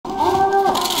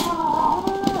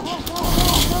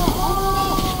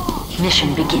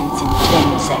Mission begins in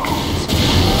 10 seconds.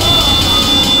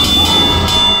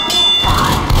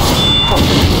 5, 4,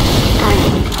 3,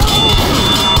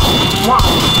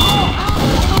 1.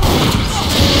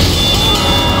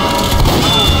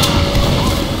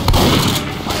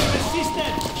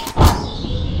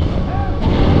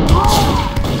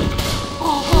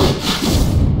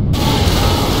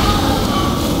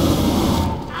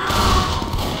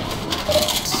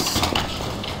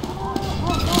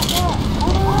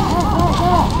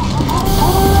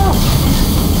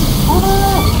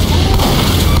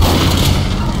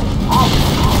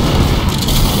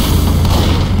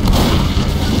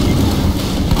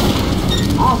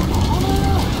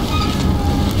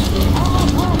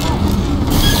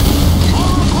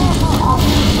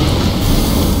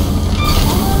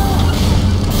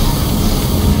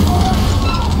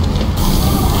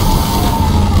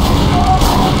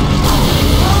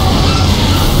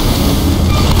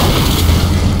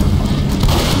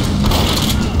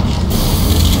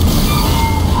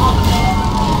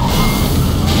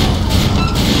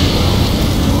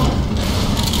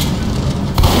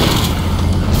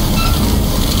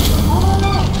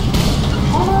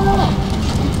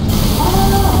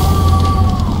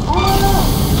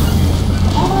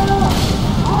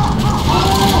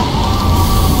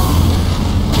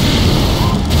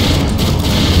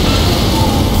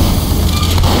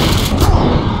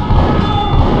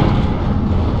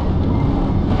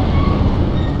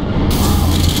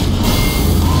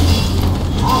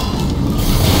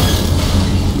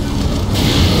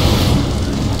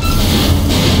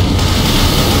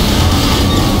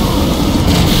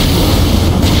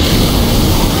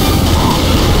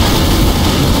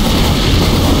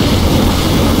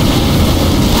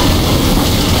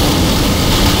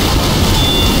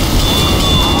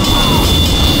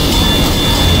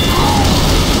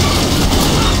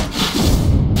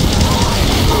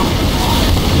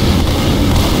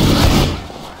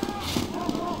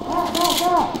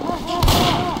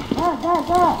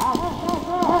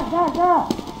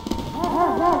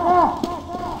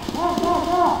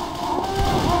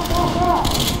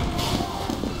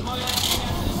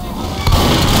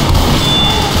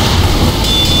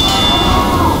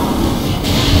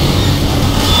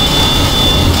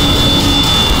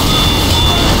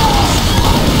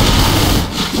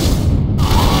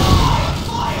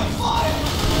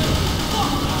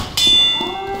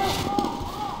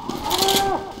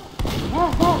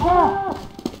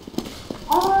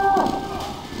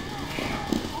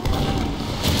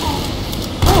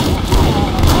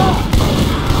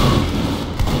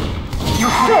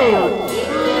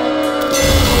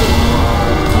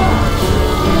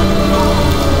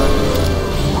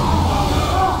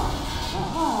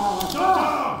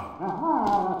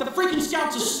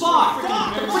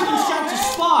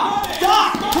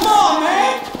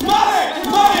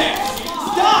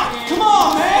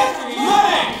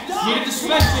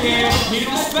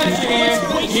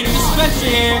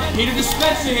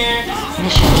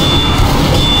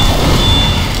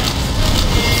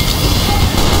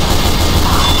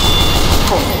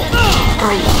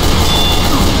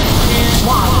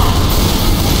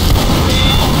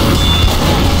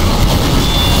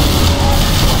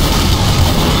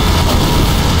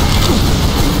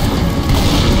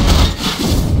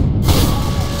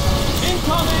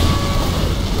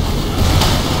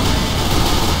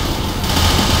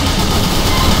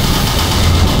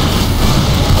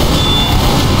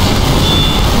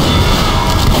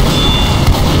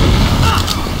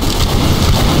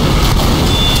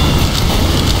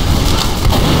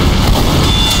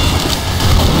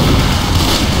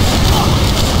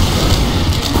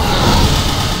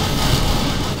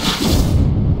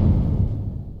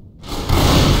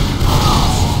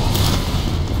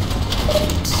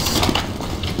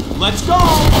 Let's go!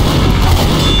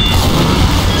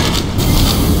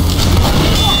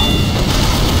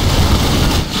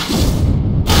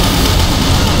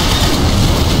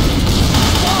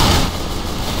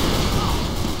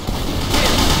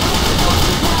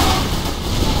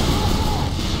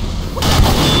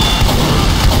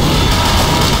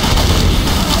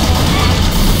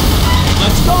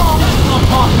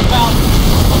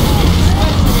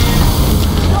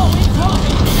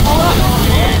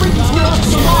 Everything's good to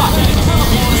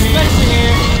survive.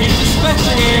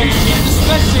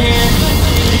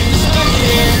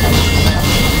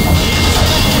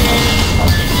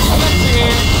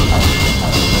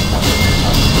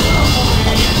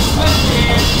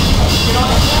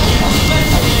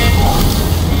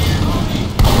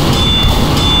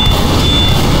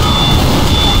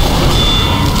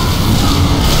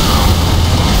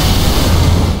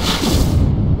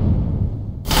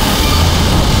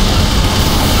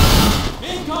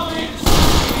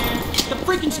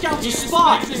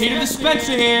 Need a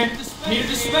dispenser here. Need a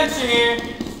dispenser here.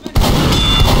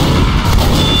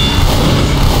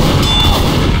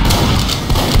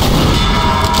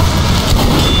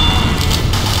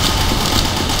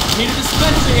 Need a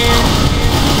dispenser here.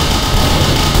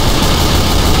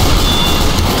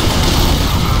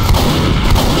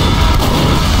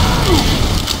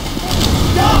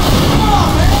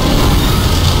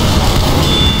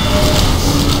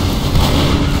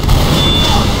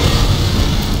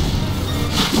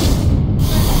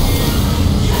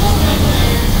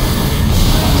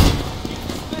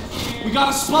 We got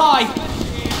a slide.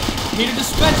 Need a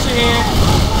dispenser here.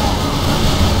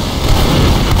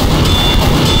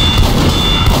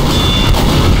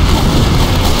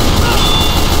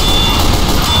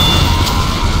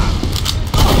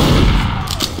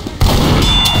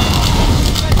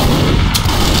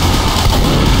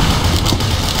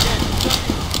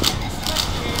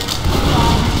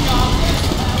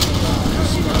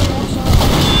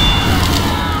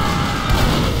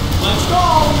 Let's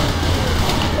go.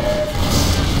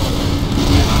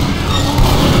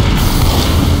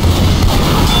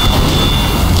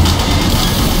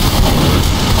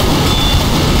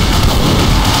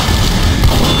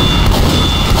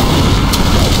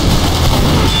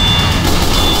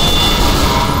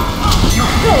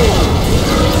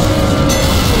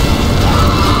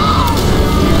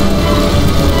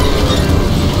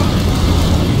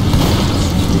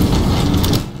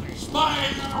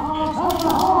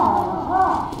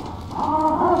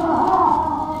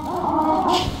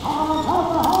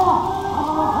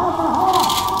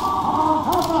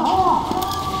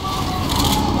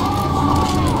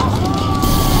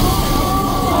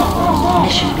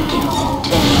 Mission begins in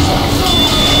 10 seconds.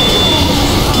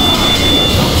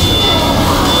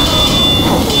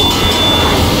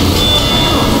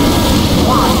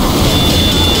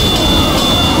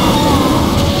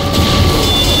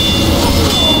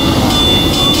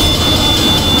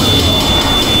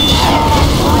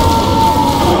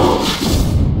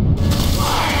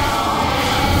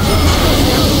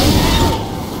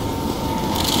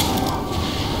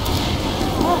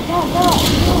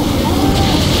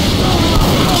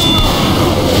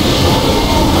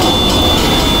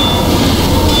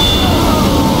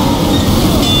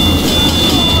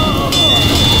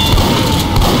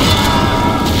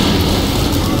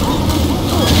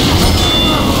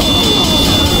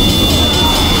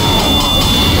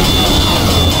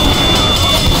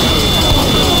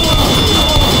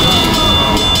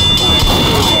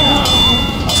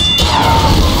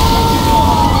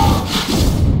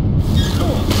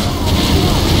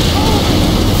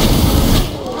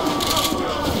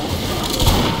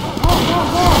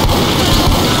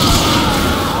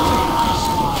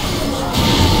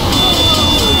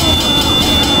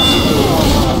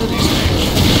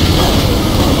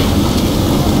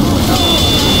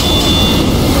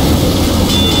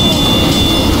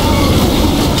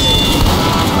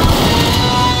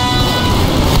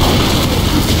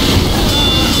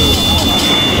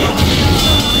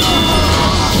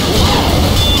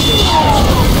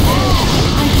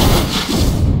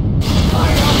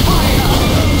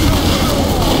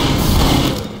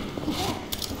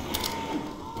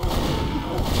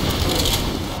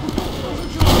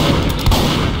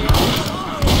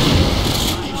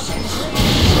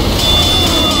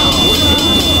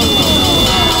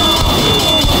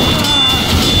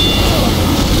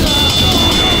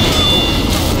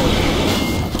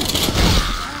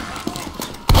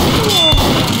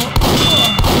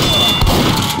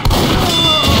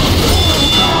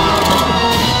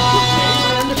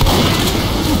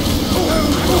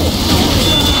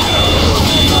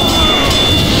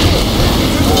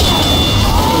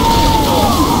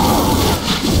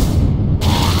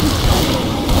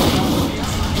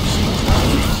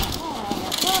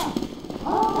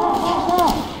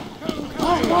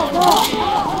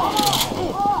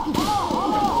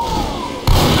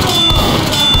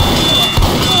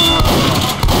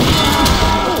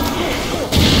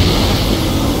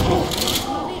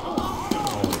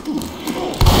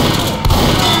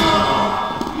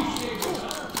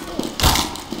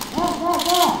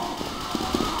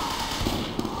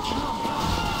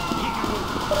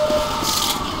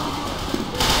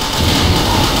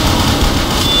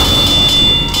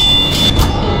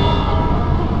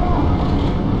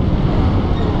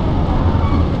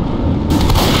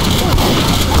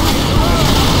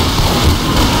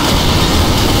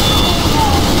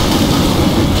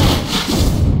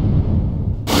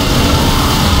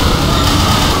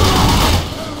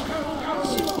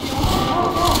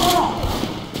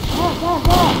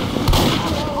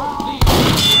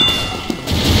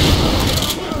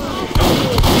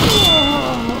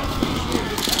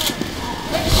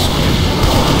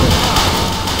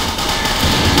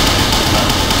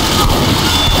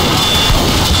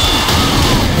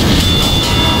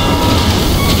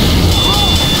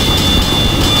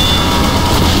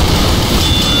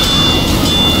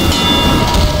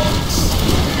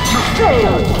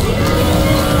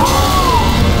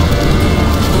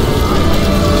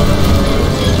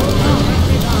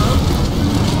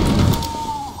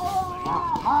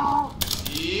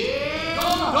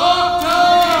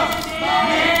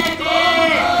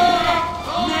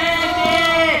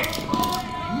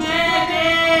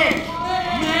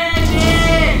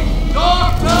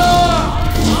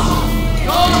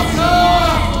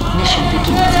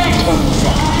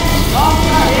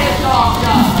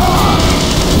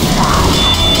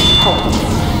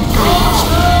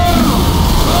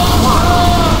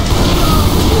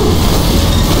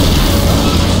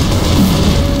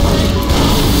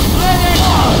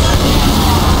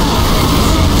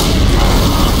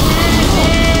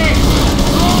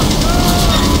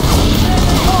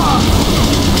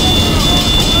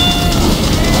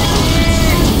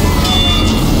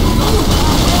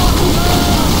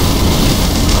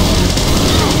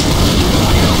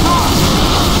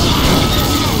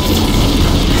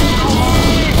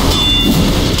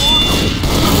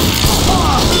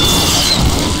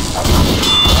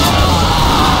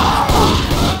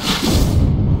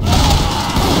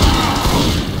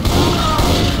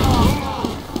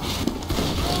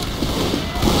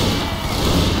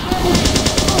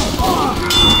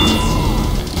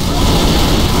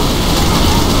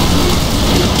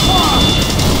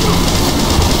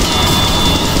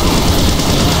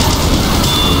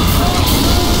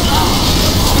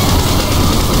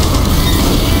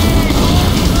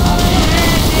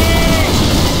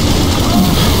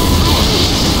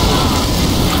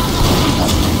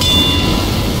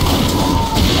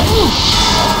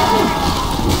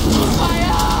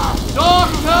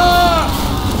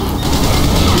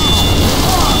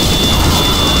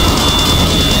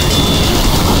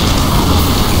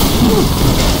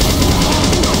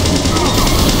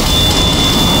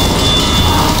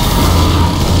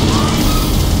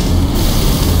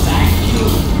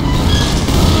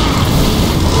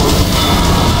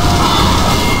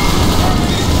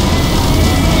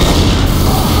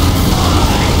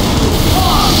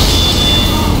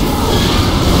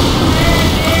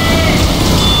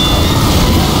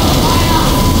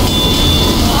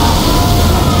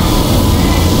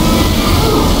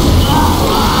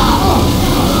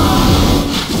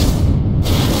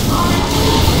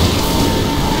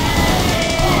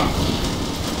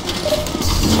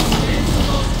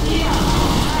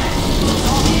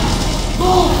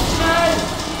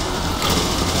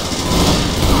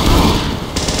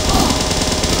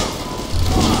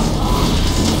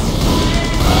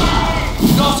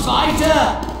 Weiter!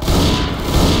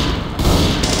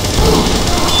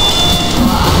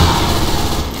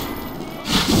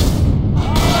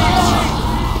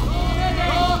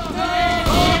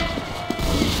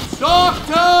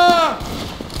 Doctor!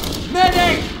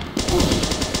 Medic!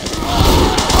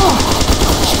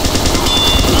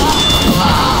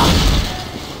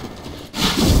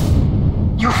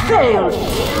 You failed!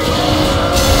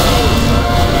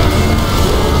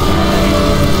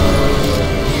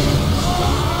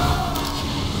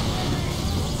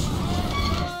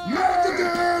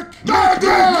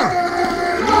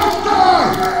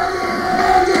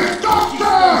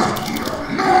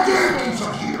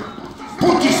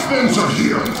 Dispenser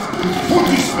here! Put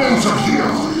dispenser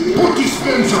here! Put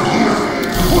dispenser here!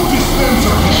 Put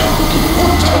dispenser here!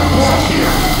 Put teleport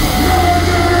here!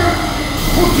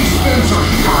 Put dispenser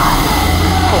here!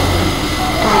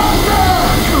 5, 4, 3,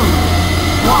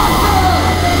 2, 1.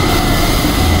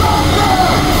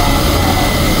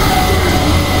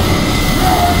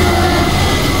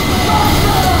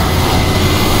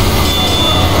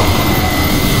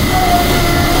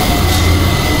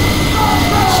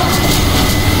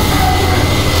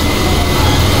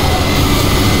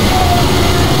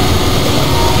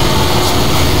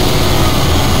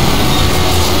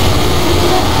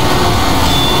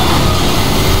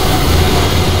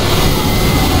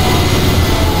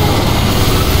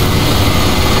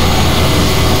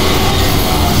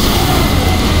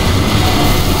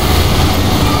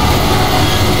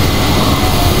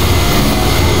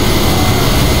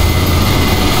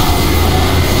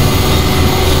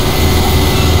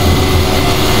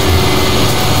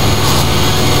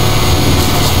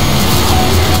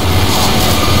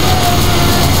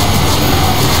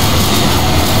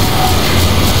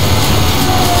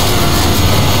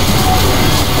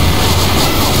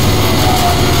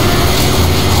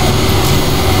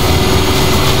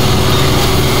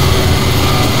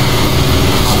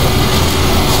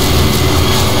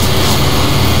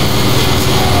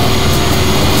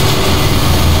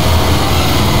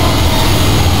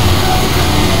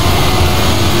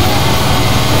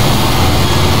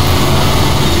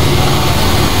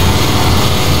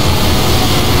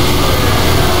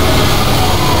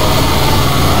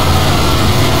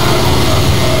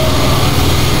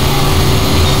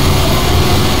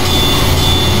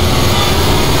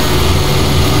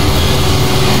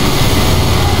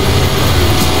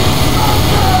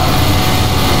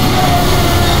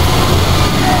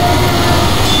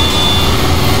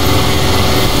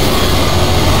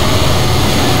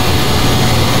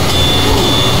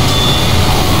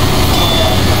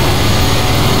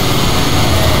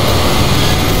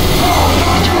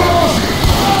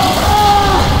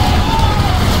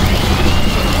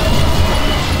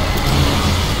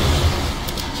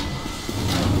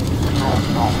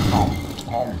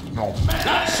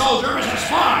 That soldier isn't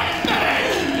fine!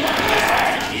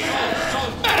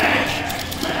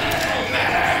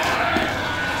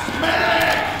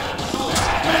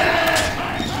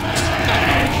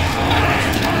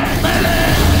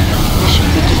 Mission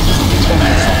begins in 10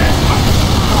 seconds.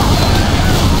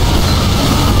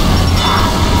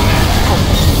 5,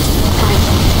 4, 3,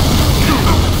 2,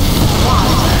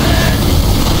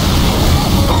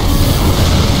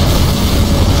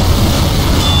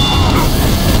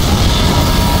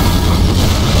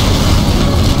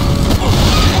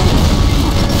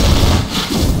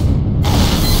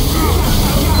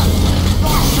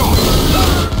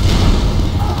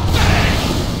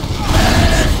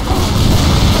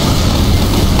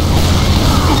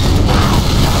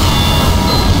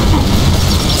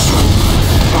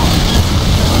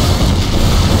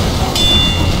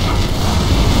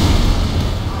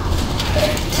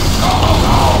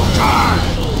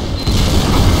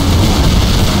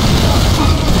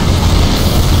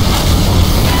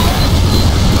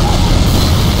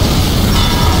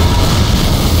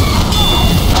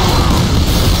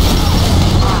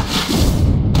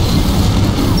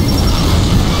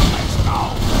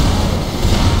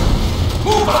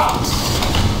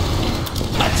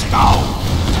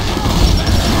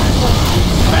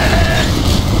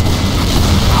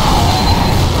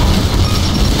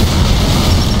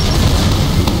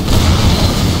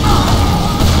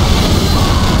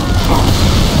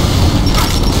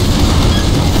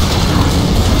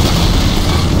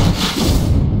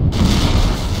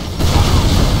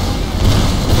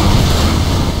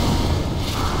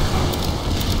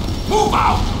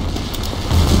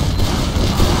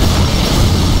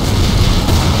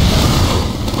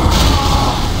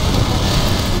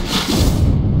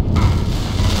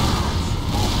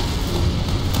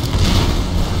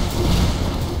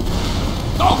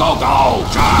 Go, go, go!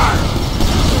 Charge!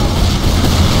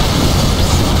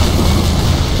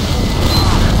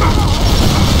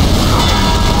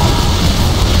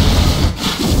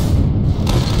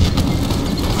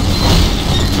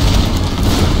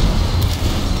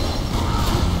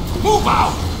 Move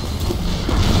out!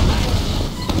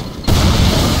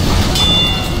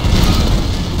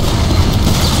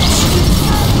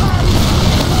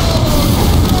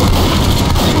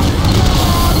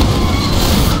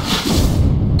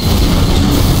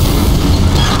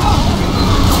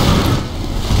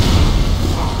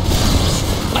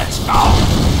 Let's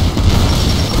go!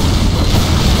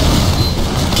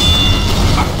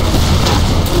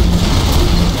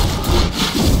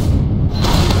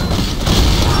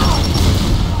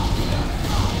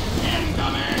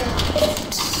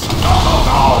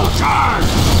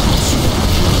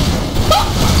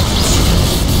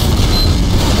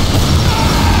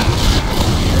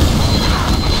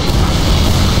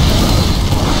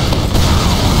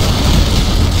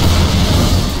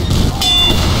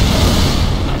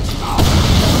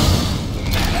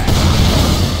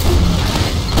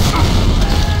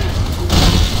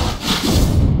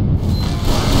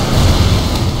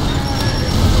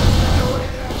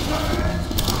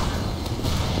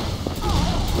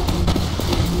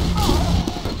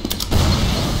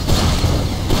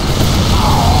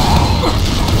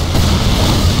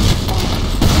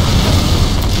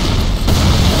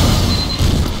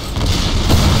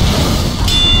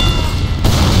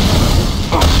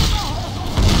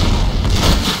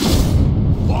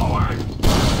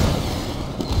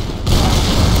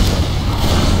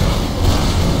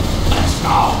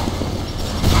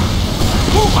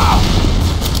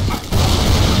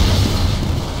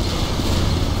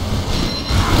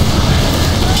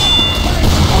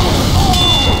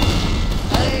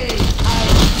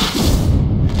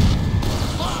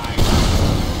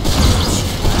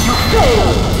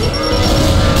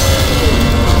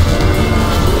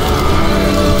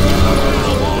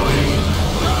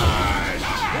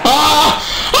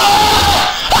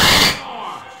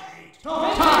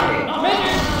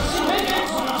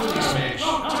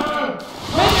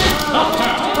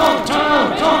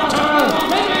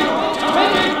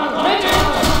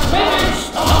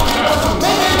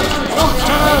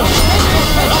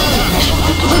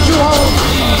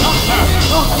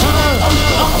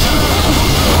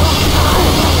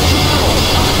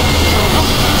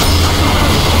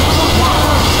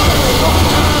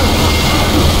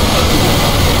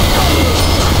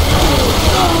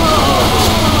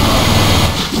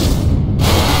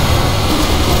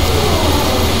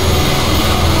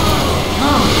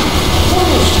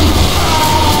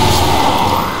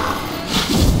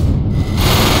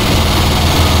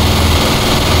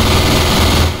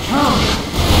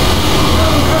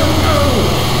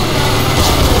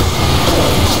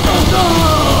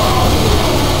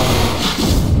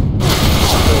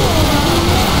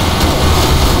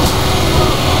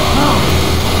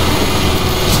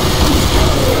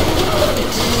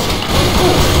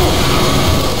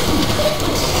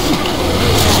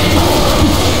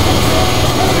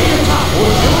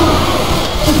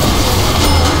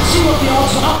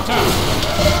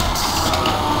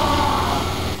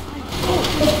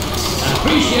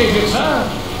 Appreciate it, sir.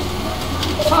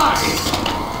 5.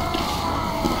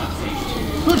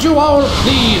 Could you all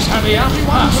please hurry up?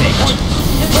 Perfect.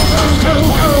 Go,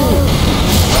 go!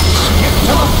 Get to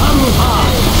the fun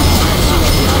part!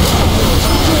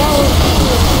 Could you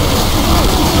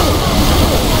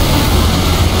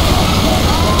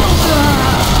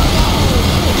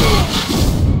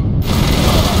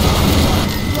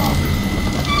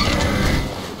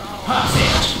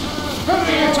Perfect.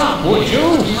 Hurry it up, would you?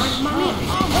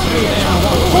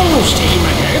 Full steam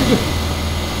ahead!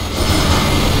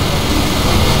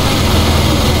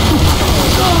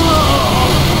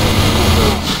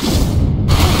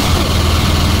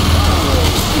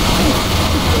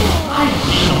 I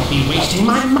may not be wasting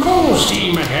my full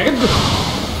steam ahead!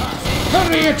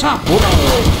 Hurry it up!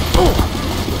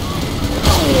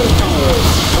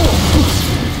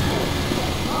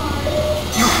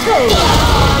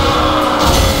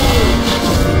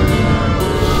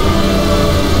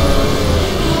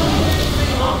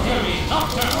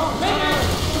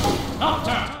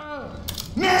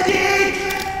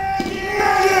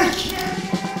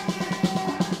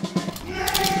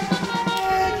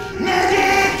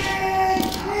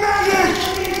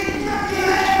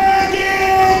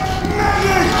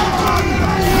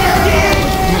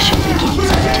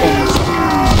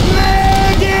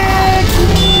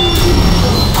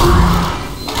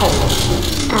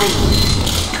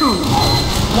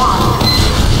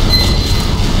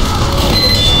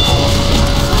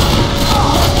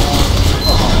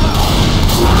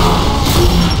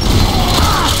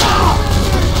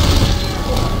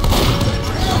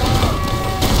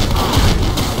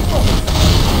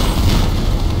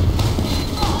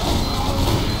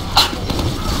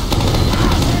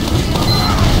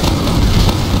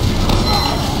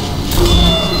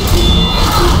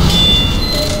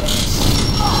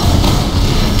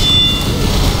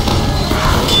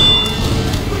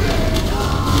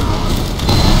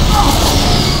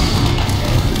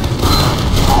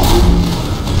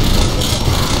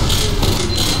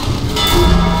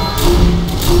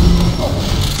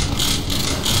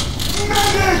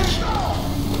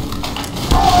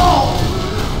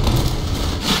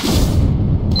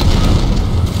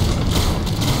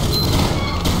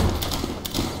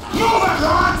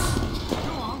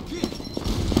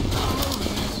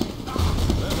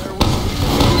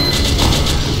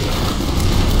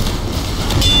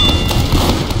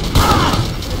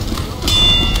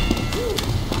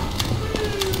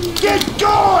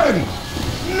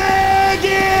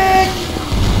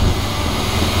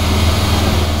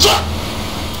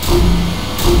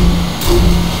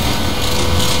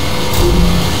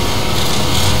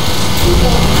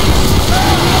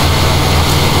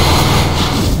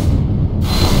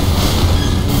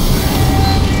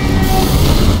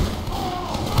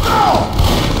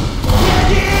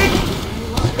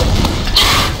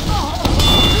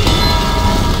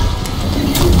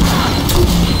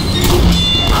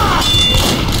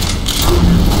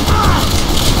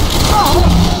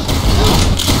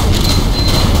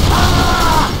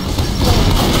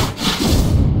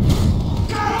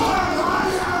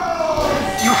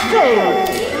 Doctor!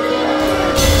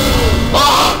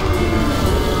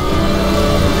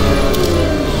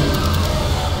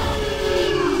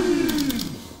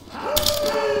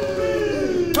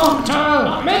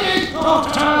 Medic!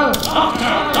 Doctor!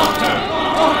 Doctor! Doctor!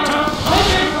 Doctor!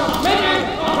 Medic! Medic!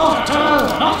 Doctor!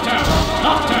 Doctor!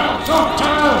 Doctor!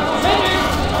 Doctor! Medic!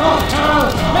 Doctor!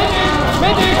 Medic!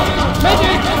 Medic!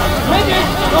 Medic! Medic!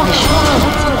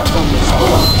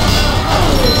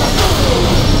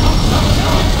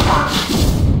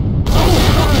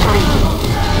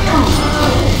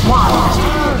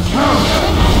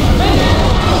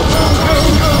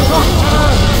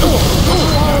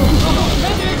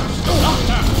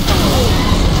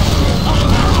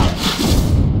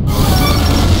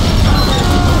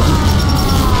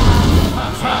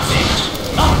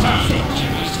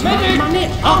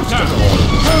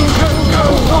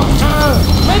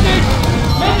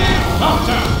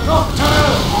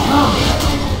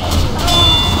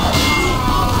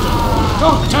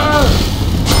 Doctor!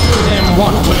 Then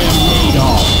what we're made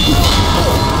of?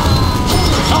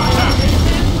 Doctor!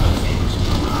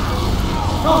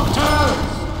 Doctor!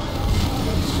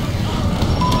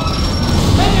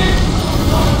 Medic!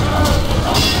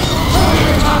 Hurry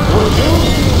it up, would you?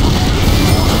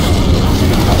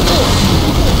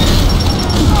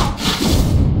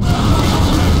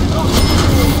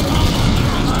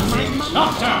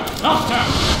 Doctor! Doctor!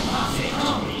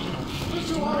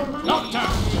 Doctor!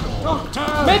 Doctor!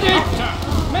 Medic!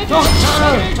 Medic! Doctor!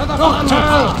 To the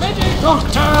doctor! Medic!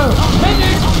 Doctor!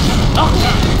 Medic!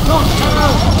 Doctor! Doctor!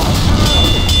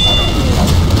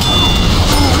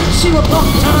 See what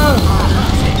doctor!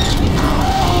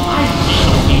 I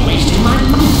shouldn't be wasting my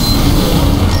money.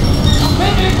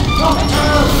 Medic!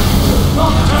 Doctor!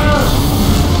 Doctor!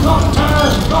 Doctor!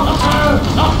 Doctor!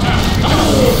 Doctor!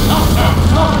 Doctor!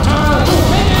 Doctor!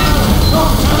 Medic!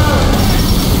 Doctor!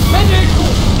 Medic!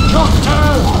 Doctor!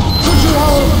 Could you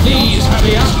all please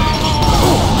hurry up?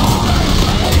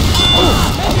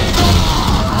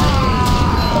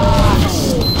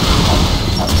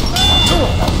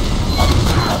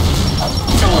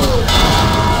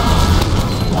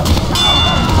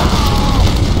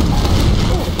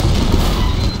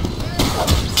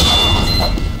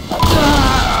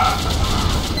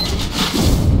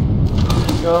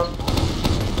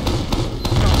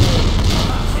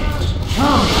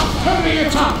 Come, hurry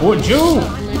it up, would you?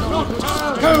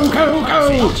 Go, go, go!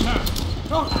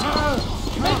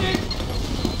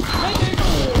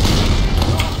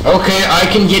 Okay, I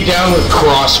can get down with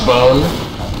crossbone.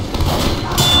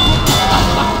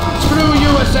 Screw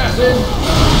you, assassin!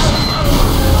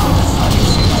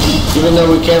 Even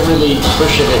though we can't really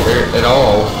push it at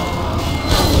all.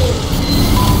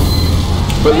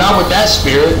 But not with that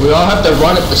spirit. We all have to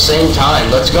run at the same time.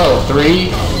 Let's go.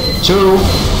 3, 2,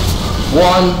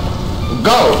 1,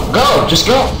 go! Go! Just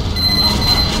go!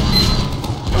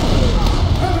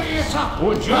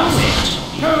 Would you?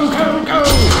 Go, go, go!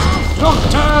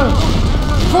 Doctor!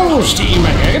 Full steam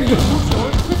ahead! Go,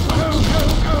 go,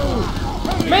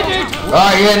 go! Medic!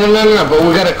 Ah, yeah, no, but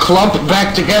we gotta clump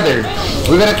back together.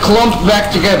 We gotta clump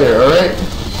back together, alright?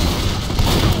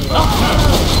 Doctor!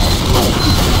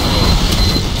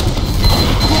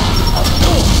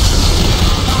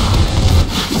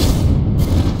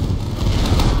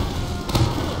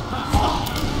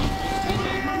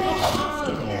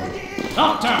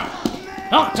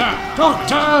 Doctor!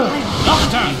 Doctor!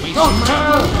 Doctor!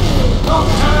 Doctor!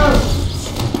 Doctor!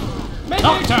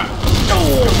 Doctor!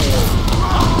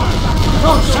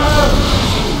 Doctor!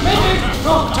 Medic!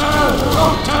 Doctor!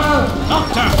 Doctor!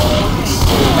 Doctor!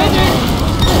 Medic!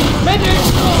 Medic!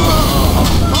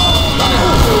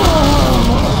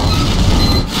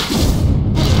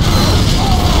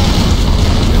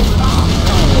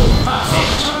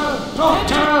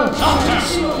 Doctor!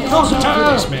 Doctor!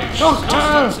 Doctor!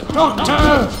 Doctor!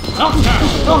 Doctor!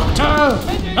 Doctor!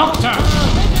 Doctor!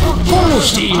 Full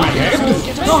steam ahead!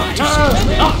 Doctor!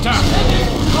 Doctor!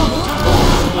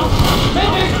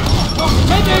 Medic!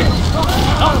 Medic!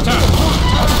 Doctor!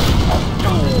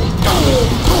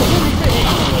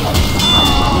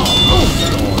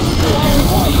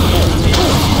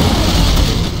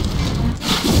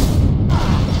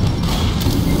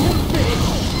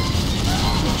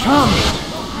 Come!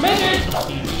 Medic!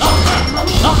 Doctor!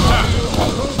 Doctor!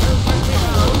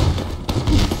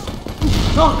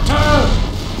 Doctor!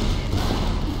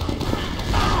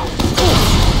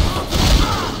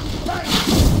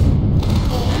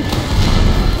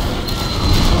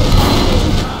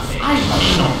 I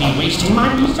may not be wasting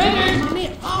my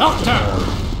medic! Doctor!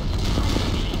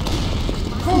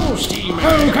 Full steam!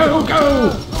 Go, go, go!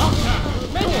 Doctor!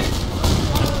 Medic!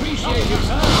 Appreciate it,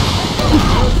 sir!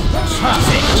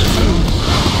 Perfect!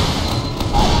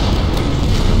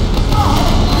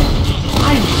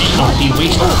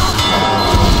 wait.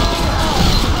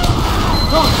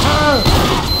 Doctor!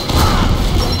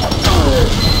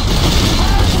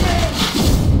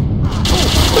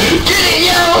 Get it,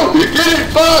 yo! Get it,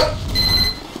 fuck!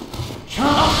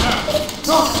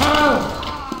 Doctor!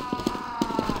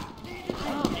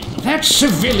 That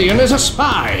civilian is a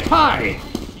spy! Spy!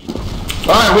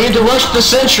 Alright, we need to rush the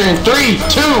sentry in 3,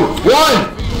 2,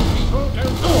 1!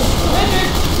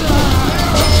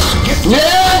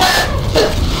 Yeah!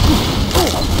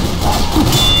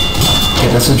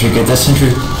 Get that sentry, get that sentry.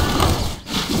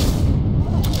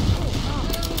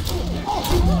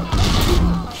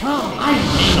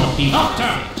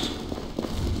 Doctor!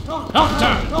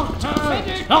 Doctor!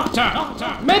 Doctor!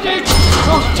 Doctor! Medic!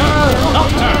 Doctor!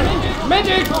 Doctor!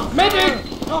 Medic! Medic!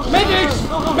 Medic!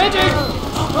 Medic!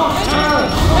 Doctor! Doctor!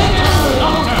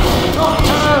 Doctor!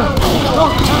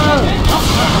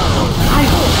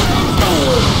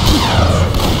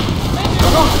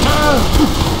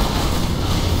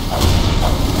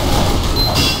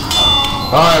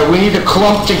 Alright, we need to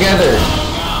clump together.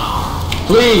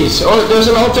 Please! Oh, there's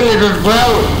an alternative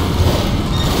route!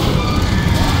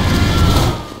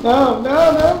 No,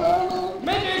 no, no, no, no.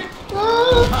 Medic!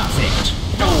 Perfect!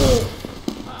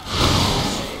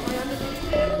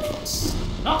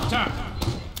 Doctor!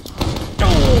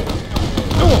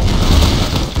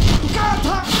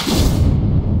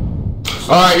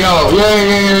 Alright, yo,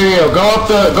 go up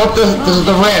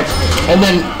the ramp, and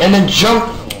then jump.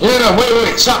 No,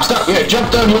 wait, stop, yeah,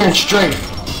 jump down here and straight.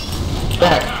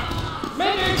 Back.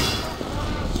 Medic!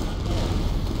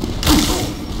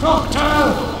 Doctor!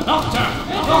 Doctor!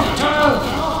 Doctor!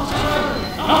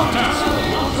 Doctor!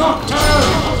 Doctor!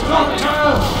 Doctor!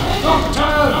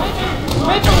 Doctor!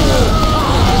 Medic!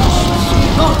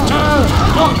 Doctor!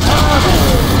 Doctor!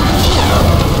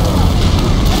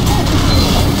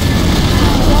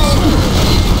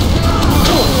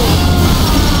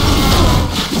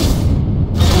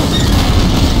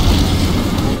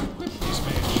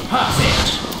 Perfect!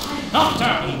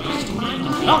 Doctor!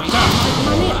 Doctor!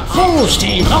 Full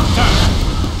steam! Doctor!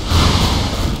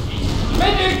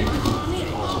 Medic!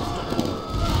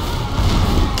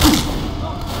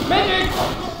 Medic!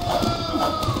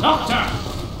 Doctor!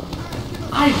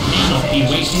 I may not be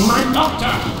wasting my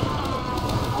doctor!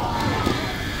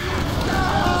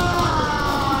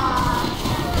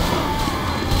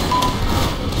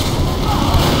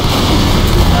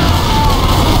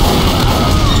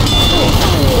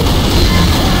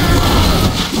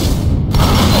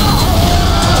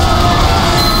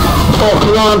 Oh,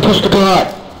 come on, push the cart.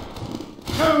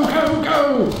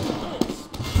 Go!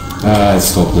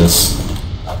 Let's hope this.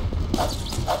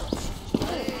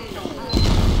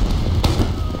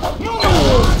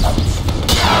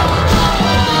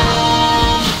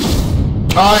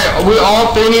 Alright, we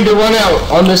all three need to run out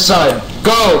on this side.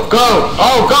 Go!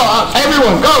 Oh, go!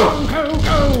 Everyone, go!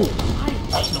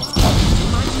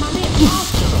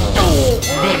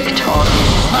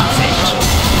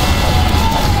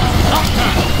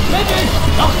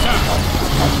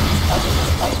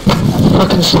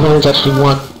 Fucking civilians actually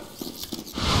won.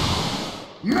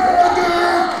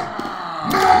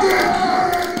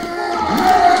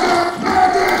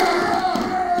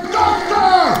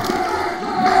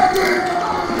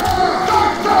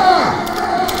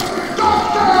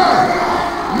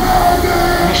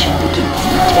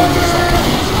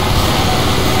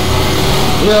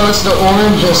 Yo, it's the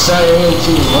orange and cyan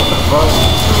team. What the fuck?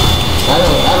 I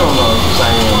don't know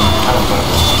cyan. I don't know.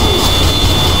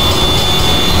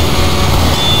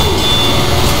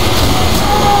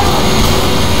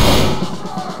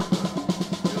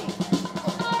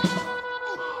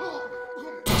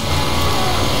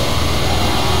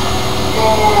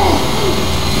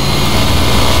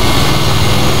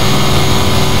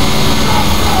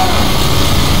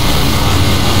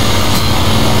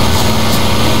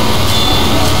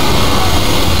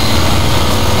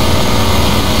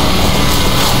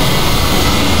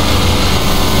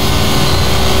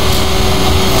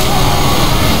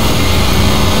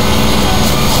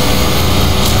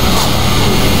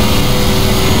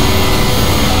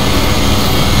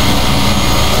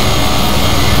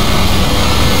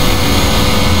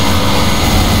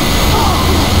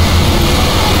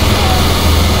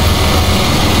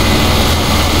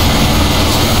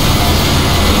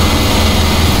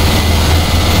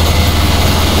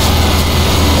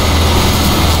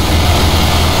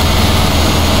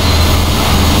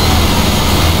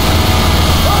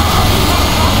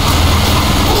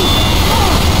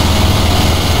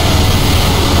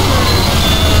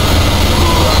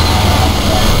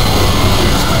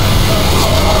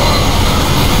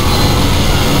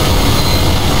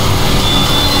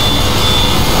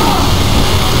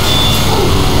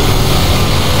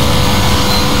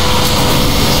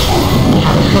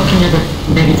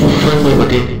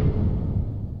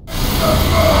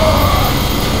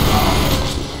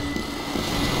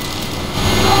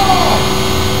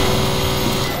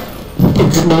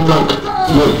 sound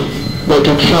like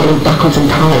I'm traveling backwards in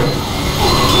time.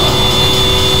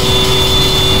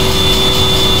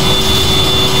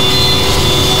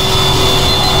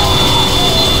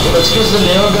 It's because the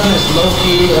nail gun is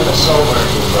low-key and assault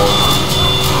rifle, bro.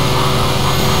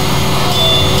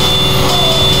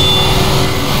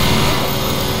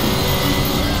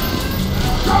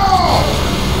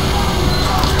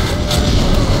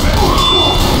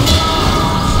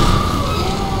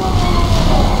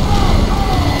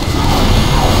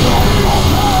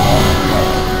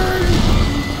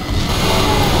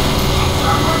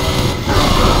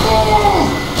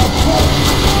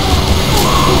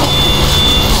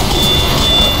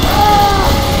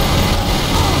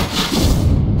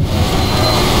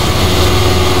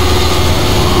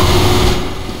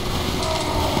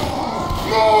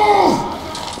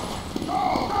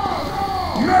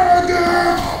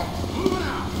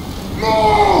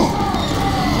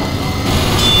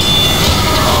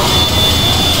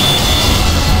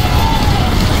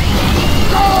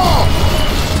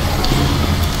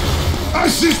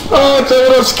 Oh, it's a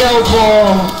little scout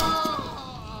ball!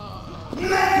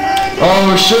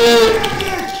 Oh shit!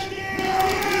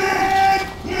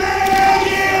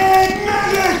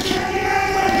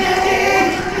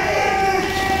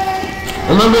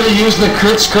 Remember to use the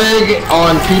crits, Craig,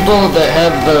 on people that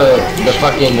have the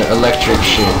fucking electric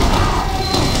shit.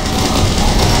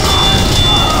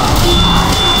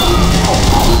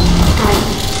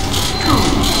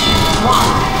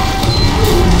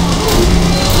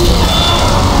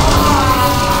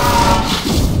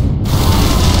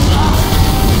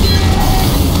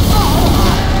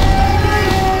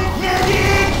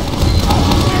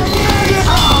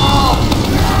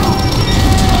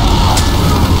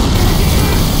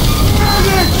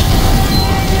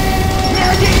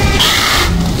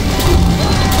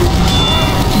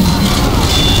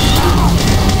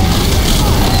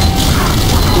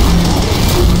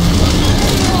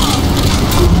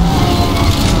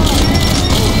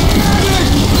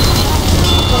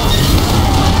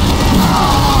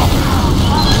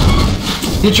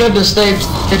 He tried to stave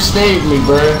me,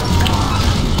 bruh.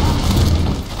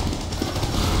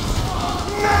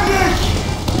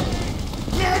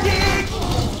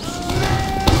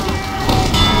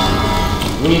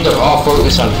 We need to all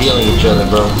focus on healing each other,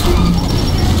 bro.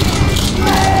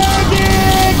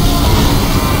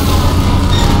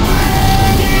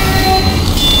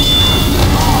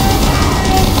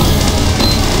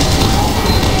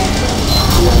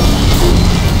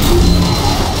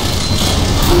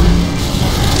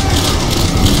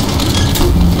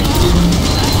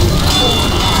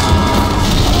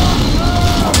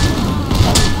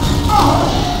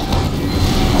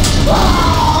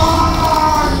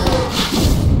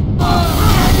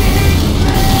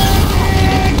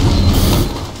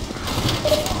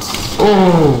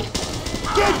 Oh!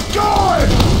 Get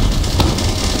going!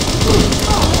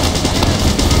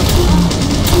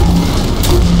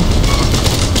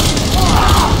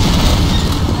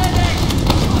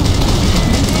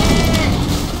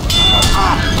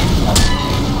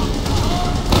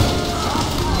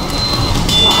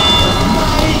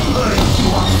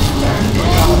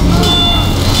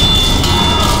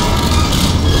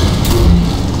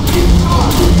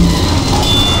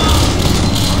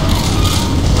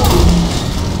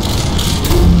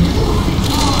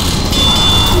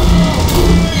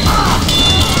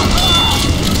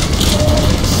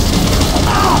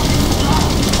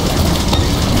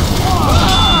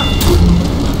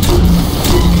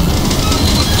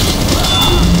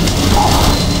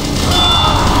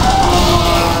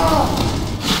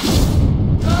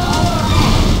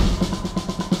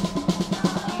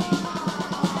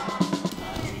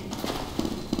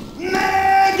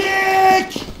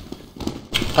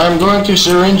 I'm going to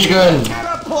syringe gun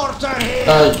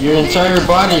your entire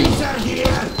body.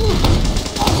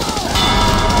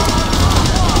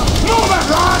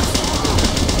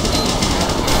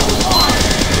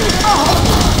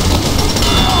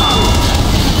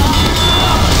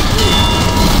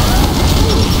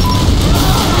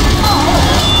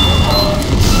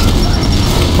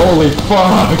 Holy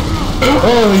fuck!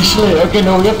 Holy shit! Okay,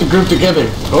 no, we have to group together.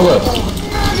 Hold up.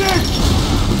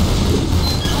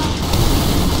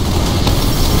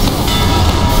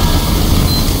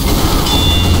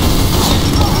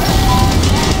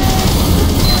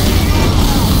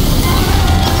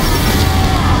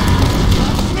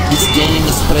 This game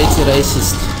is pretty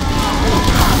racist.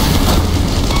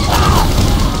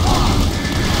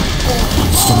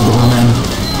 Stop the woman.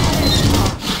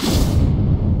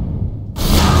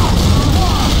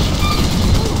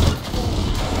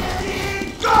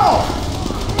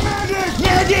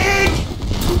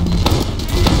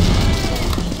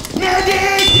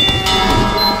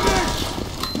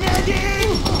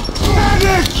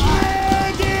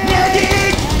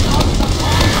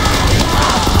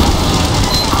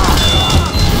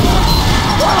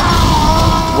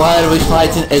 Why are we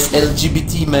fighting as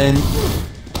LGBT men?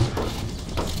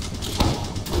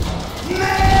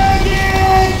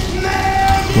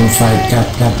 Don't fight, cut.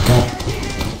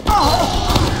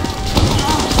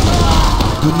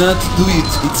 Do not do it.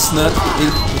 It's not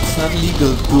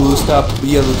legal to stop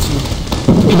yellow team.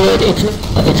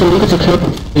 It's illegal to kill,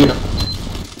 you know.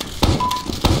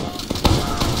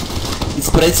 It's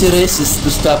pretty racist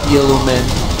to stop yellow men.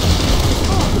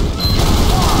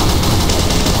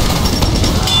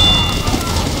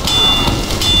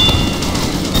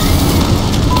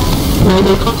 No,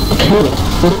 they can't kill it.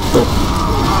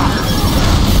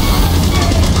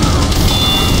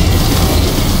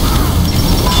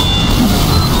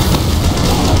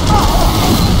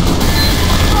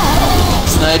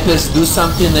 Snipers, do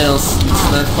something else.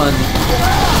 It's not funny.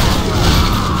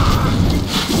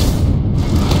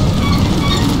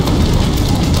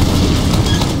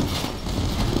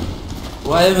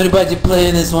 Why everybody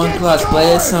playing as one class?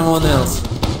 Play as someone else.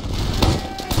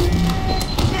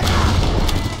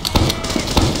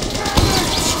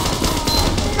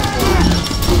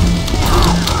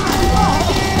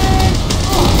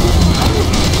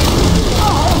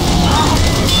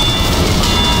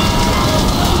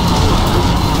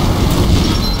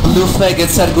 Blue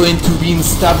faggots are going to win,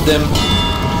 stop them.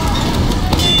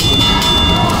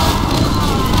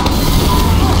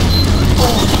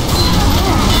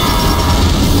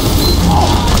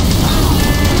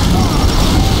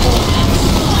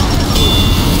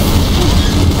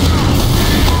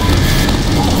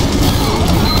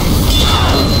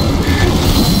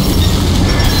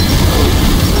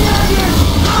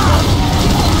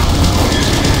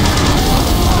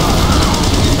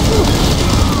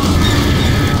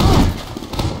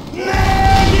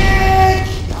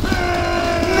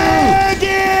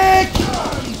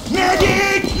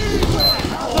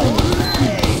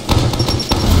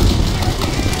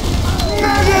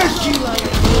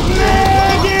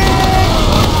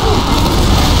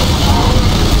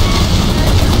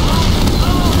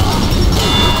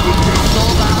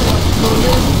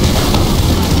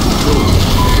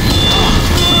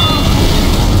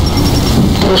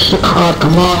 Push the car,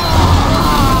 come on.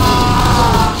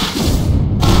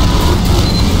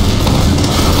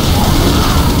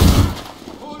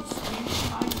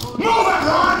 Move it,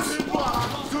 lads!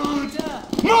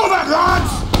 Move it,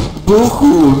 lads!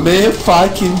 Boohoo, man,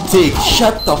 fucking dick.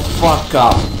 Shut the fuck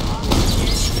up.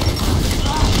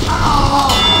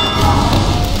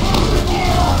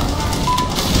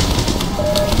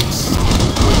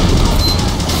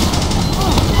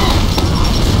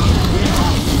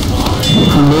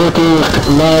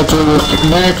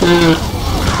 Magic.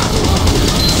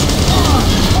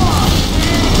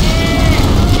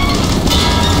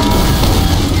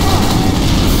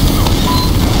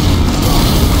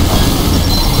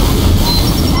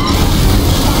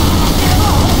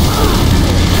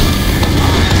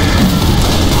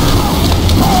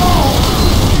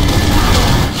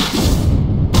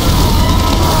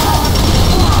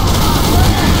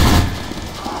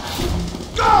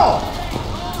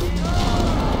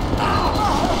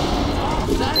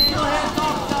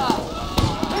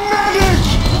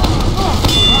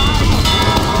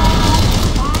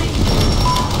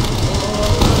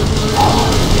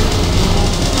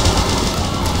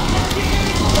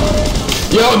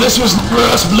 Yo, this was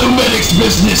us Blue Medic's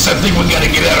business. I think we gotta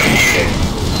get out of here.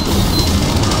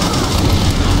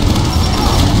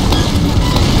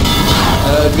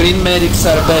 Green medics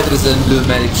are better than blue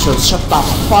medics, so shut the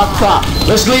fuck up.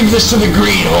 Let's leave this to the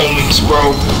green homies,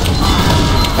 bro.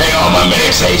 Hey, all my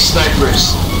medics, hey,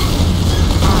 snipers.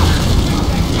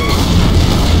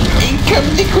 In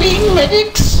come the green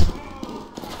medics.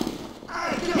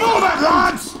 Move it,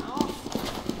 lads!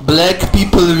 Black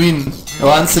people win,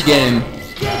 once again.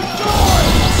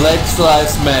 Black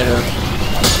lives matter.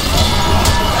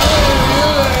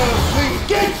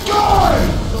 Get going!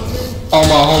 All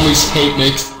my homies hate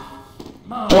me.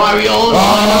 Why we all?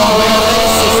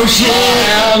 Oh shit!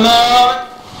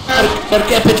 Per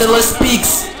capitalist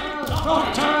speaks.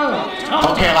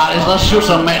 Okay, lads, let's shoot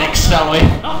some medics, shall we?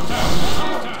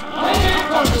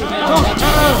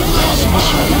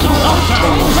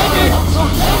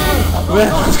 We're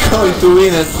not going to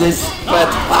win as this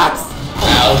fat fucks.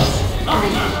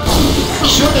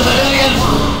 Shoot the civilians!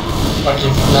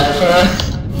 Fucking sniper.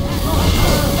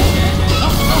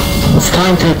 It's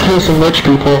time to kill some rich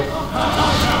people.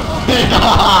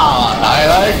 I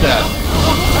like that.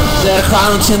 They're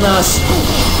haunting us.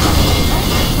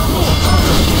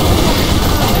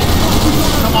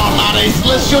 Come on, laddies,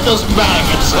 let's shoot those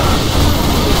maggots.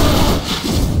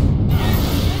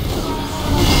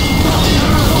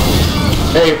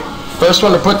 Hey, first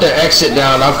one to put the exit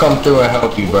down, I'll come through and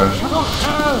help you, bro.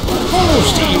 Full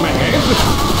steam ahead.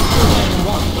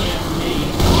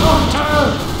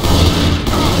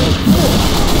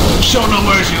 Show no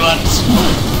mercy, lads.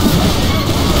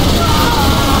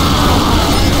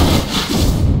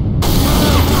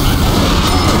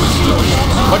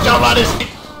 Watch out, lads.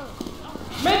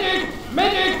 Medic!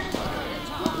 Medic!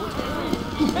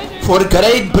 For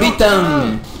Great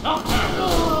Britain!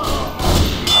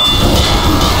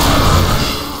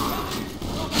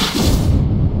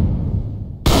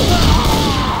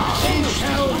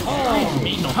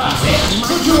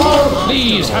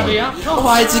 Please hurry up.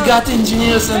 Why it's got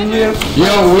engineers and we're...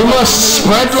 Yo, we must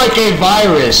spread like a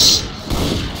virus.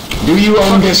 Do you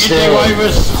understand?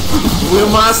 We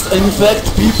must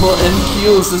infect people and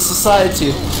kill the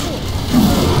society.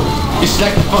 It's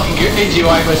like the fucking AG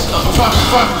virus. Oh, fuck.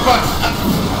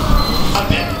 I'm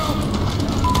dead.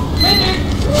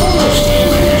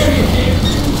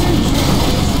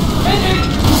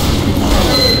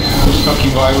 This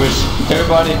fucking virus.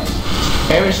 Everybody.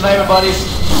 Everybody.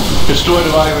 Destroy the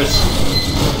virus.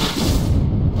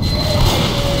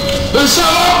 There's some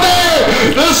up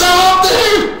there! There's some up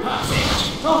there!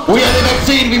 We have the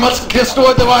vaccine. We must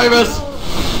destroy the virus.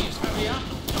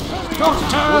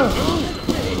 Doctor!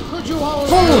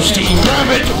 Full steam!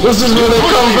 Damn it! This is where they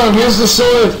come from. Here's the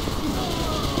sword.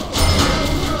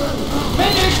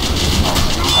 Medic!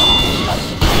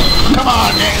 Come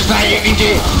on,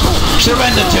 Naiji.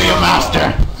 Surrender to your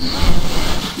master.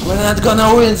 We're not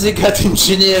gonna win, they got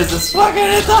engineers, it's fucking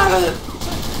retarded!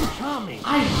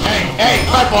 Hey,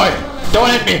 fat boy! Don't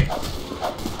hit me!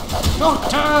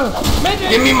 Doctor! Medic!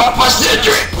 Give me my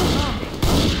sentry!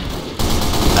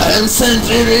 I'm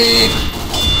sentry Rick!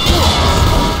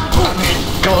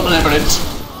 Call an ambulance.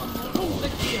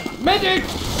 Medic!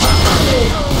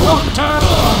 Doctor!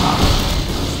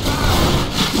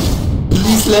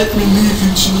 Please let me leave,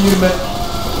 engineer man.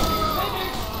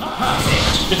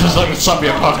 It is like a zombie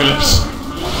apocalypse.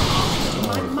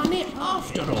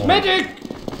 Medic!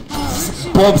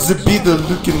 Bob the Beetle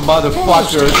looking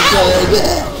motherfucker.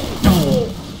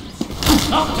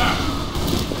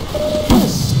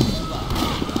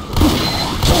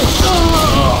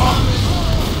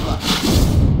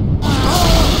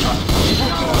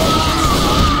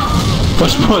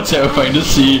 What's more terrifying to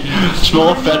see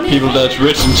small fat people that's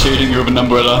rich and chasing you with an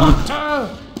umbrella.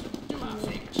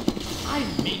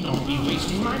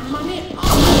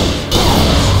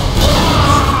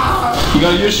 You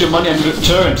gotta use your money and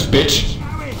returns, bitch.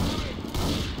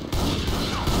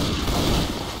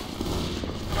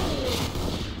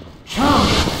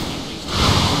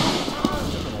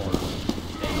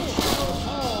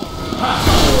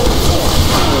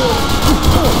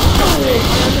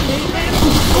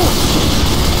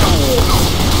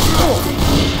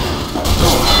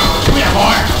 Come here,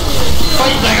 boy!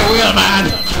 Fight like a real man!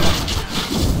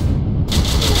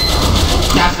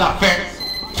 That's not fair!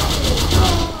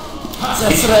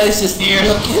 That's racist.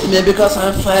 You kill me because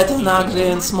I'm fat and ugly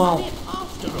and small.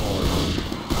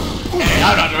 Hey,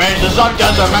 I'm not racist, I'm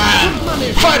just a man!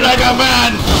 Fight like a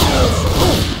man!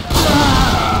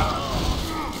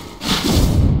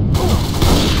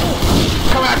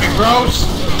 Come at me, bros!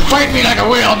 Fight me like a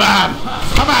real man!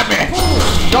 Come at me!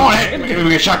 Don't hit me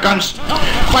with your shotguns!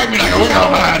 Fight me like a real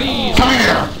man! Come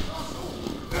here!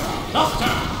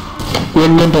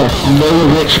 Remember, no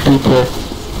rich people.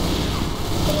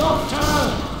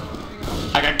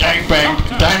 I got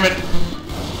gangbanged, damn it!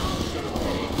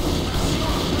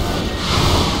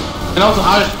 And also,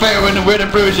 how is fair when the weird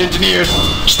and bruised engineers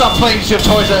stop playing with your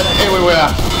toys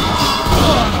everywhere?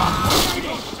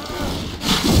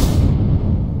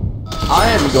 I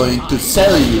am going to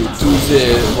sell you to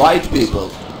the white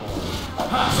people.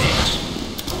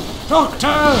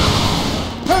 Doctor!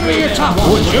 Hurry it up,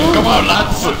 would you? Come on,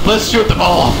 lads, let's shoot them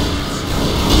all!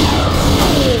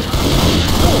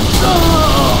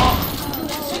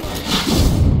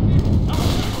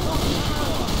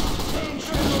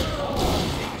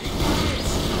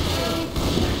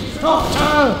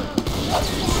 Doctor!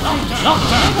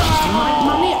 Doctor!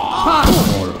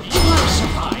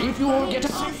 If you all get a...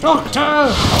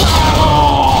 Doctor!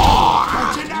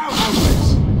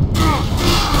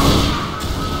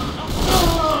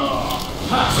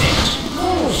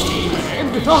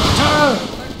 Doctor!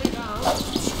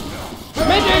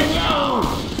 Medic!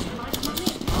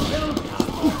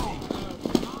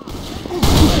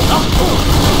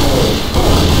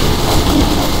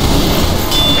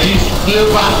 These blue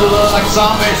bastards look like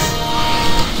zombies!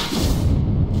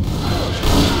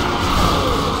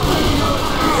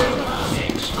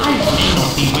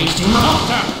 Wasting my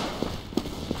doctor!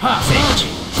 Perfect!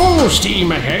 Full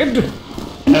steam ahead!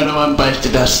 Another one bites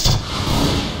the dust.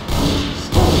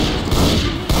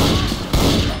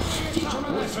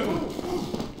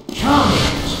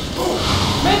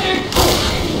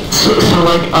 So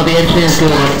like, are the engineers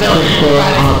going to push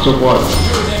parts of what?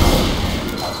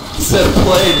 They're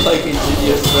played like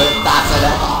engineers, right? That's it.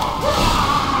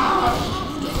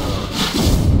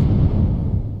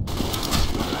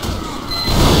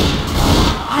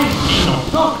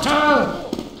 Doctor!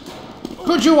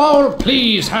 Could you all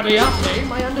please hurry up?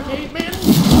 My underpaid men?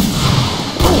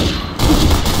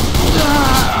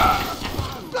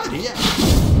 Bloody hell.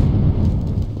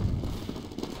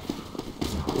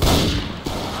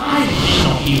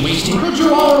 Be wasting. Could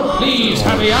you all please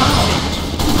hurry up?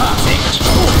 Perfect.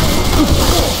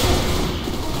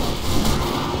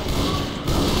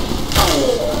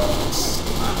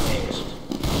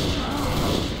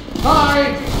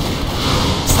 Hi.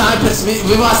 Snipers,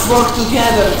 we must work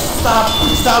together.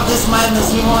 Stop this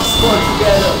madness. We must work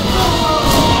together.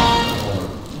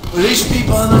 Rich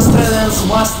people and Australians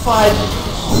must fight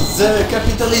the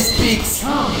capitalist pigs.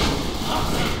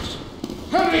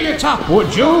 Hurry it up,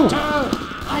 would you?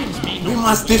 We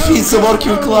must defeat the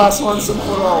working class once and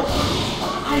for all.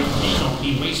 I may not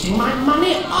be wasting my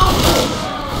money after.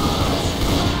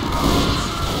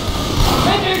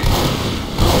 Medic!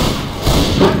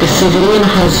 Look, the civilian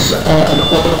has an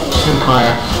oil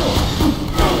empire.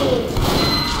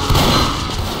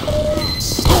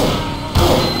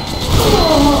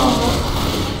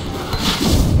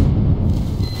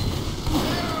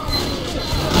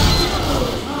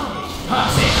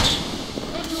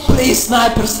 Please,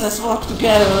 snipers, let's work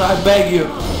together, I beg you.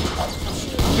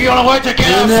 If you wanna work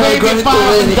together, pay me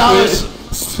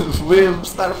 $5,000. We'll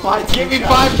start fighting. Give me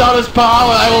 $5 per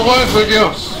hour, I will work with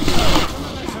you.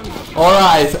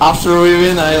 Alright, after we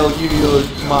win, I'll give you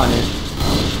money.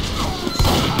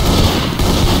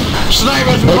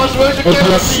 Snipers, we must work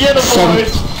together with the other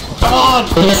boys. Come on.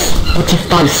 Yes,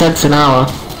 25 cents an hour.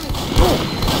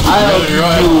 I'll give you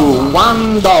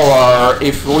 $1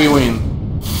 if we win.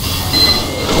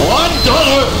 $1?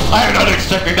 I am not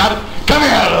expecting that. Come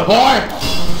here, little boy.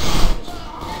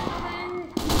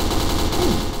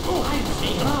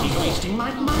 Wasting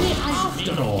my money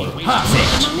after all.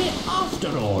 Perfect. Money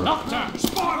after all. Doctor,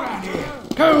 spawn around here.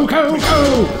 Go, go,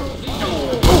 go.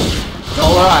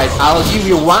 Alright, I'll give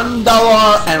you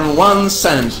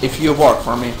 $1.01 if you work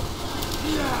for me.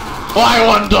 Why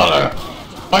 $1?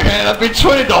 Why can't that be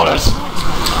 $20?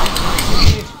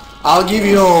 I'll give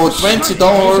you $20,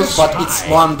 but it's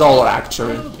 $1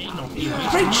 actually.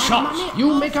 Great shot.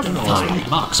 You make a fine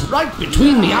marks right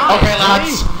between the eyes. Okay,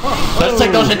 lads. Let's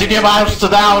take those engineer mouths to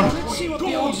down. Let's see what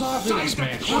the odds are for this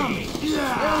match.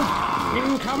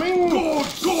 Incoming.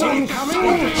 Incoming.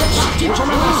 Teach him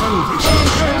a lesson.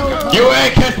 You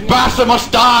AK bastard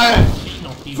must die.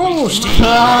 Full steam.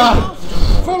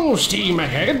 Full steam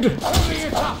ahead. Hurry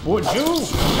it up, would you?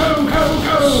 Go, go,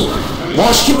 go.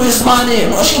 Wash him his money.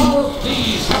 Wash him.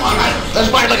 Please. Come on, man. Let's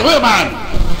fight like a real man.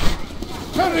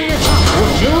 Hurry it up,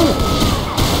 would you?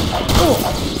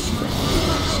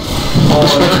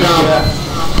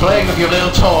 Playing with your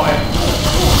little toy.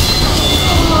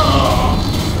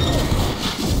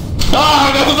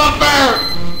 Ah, this is not fair.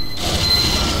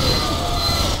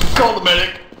 Call the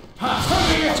medic.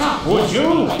 Hurry it up, would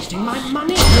you? Wasting my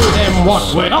money. Do them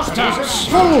what with Doctor.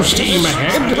 Full steam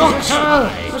ahead, Doctor.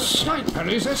 The sniper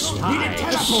is a spy.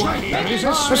 The sniper is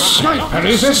a spy. The sniper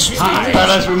is a spy.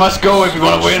 Fellas, we must go if we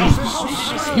want to win.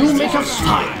 You make a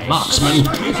fine marksman.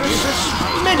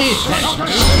 Many thanks.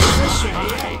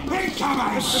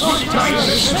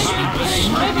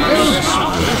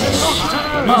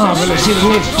 Marvelous,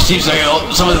 isn't it? Seems like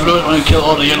some of the blues want to kill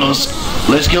all the yellows.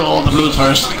 Let's kill all the blues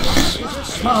first.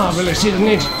 Marvelous, isn't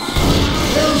it?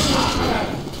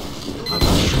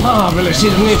 Marvelous,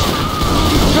 isn't it?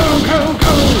 Go, go,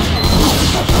 go!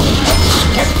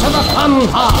 Get to the fun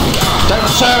part! Time to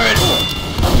serve it!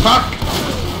 Fuck!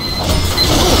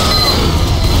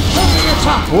 Hurry it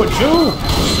up, would you?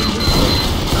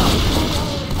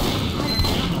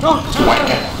 Doctor!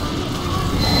 Wicked!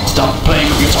 Stop playing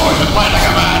with your toys and fight like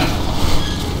a man!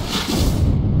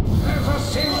 There's a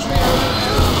sentry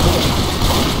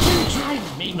I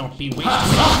may not be wasting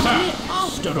Doctor!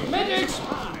 After medics!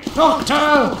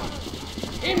 Doctor!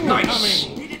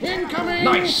 Incoming! Incoming!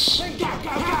 Nice!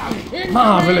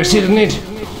 Marvelous, isn't it?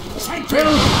 Well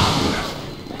done!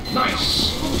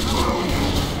 Nice!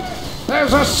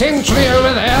 There's a sentry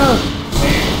over there!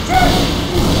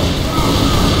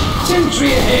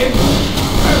 Sentry ahead!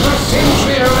 There's a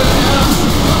sentry over there!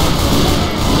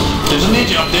 There's an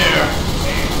idiot up there!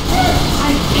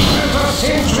 There's a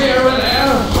sentry over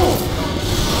there!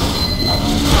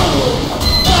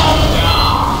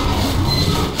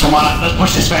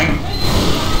 push this thing.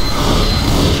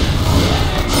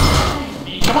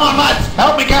 Come on, lads!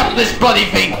 Help me capture this bloody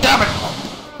thing! Damn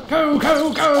it! Go,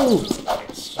 go, go!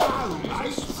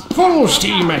 Full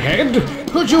steam ahead!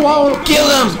 Could you all Kill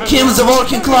them! Kill the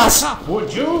working class! up,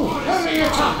 would you? Hurry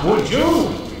it up, would you?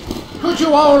 Could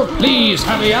you all please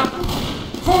hurry up?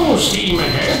 Full steam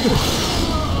ahead!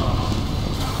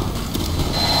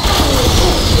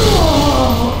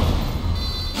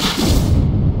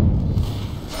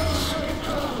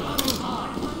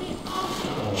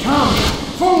 Charming!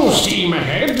 Full steam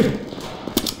ahead!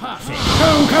 Perfect!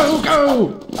 Go, go, go!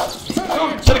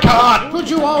 To the card! Could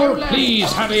you all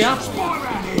please hurry up?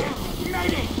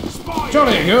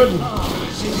 Jolly good!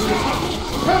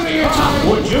 Hurry it up,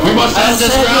 would you? We must end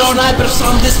this round! Snipers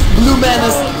from this blue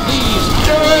menace!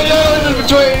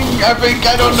 Between, I think,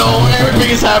 I don't know,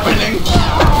 everything is happening.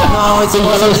 No, it's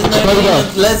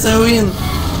impossible. Let's win!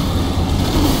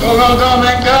 Go, go, go,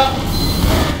 man, go!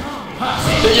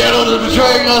 The yellows are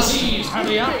betraying us! Please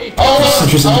hurry up! I want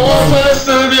us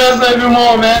to do this maybe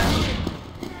more, man!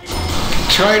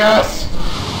 Traitors!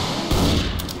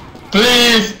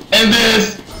 Please, end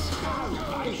this!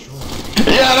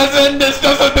 Yeah, let's end this,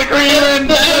 that's an agreement!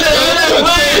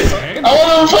 Please! I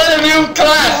want to find a new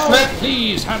class, man!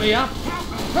 Please hurry up!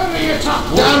 Hurry it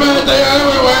up! Damn it, they're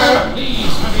everywhere! Please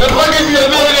hurry The up! fucking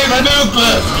ability is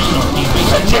useless!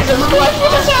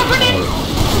 What is happening?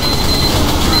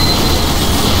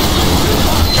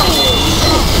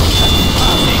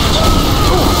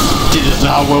 This is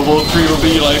how World War III will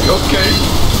be like,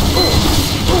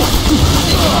 okay.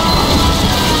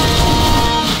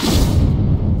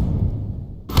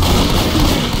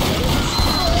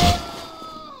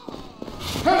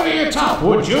 Hurry it up,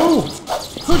 would you?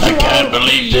 Could you I can't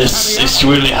believe this is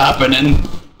really happening.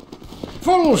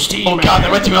 Full steam Oh god, the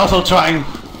red team also trying.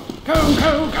 Go,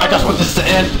 go, go! I just want this to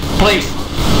end, please.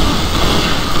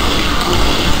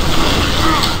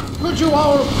 Could you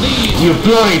all please? You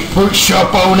bloody fruit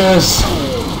shop owners!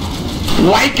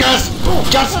 Wankers!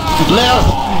 Just let us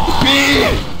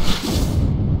be!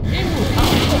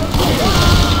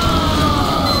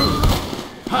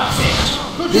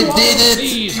 Could We you all did it!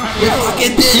 please We hurry up?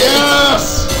 fucking did it!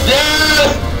 Yes! Yes!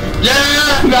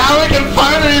 Yeah! Now we can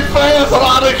finally play some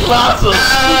other classes!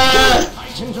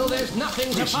 Fight until there's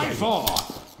nothing to fight for.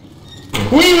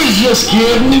 We was just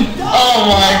kidding! Oh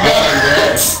my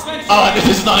god! Oh,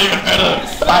 this is not even better!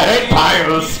 I hate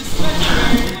pyros!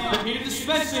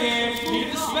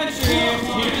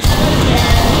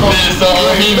 This is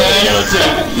all me, man!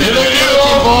 They're the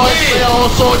guilty boys! They're all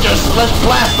soldiers! Let's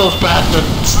blast those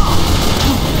bastards!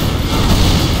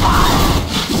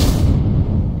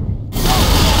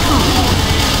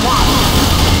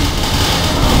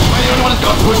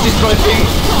 Push this bloody thing!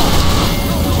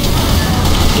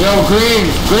 Yo,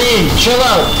 Green, chill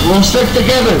out. We'll stick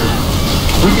together.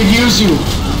 We could use you.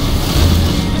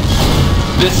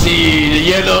 The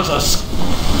yellows are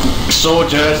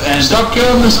soldiers and... Stop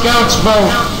killing the scouts, bro.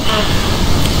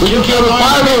 We can kill the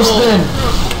pyros then.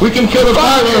 We can kill the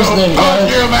pyros then, Fuck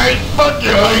guys. you, mate! Fuck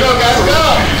you! Let's go, guys,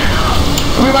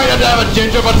 go! We might not have a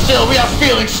ginger, but still, we have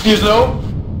feelings, you know?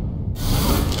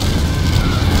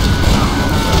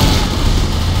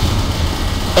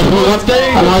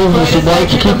 Allow me to die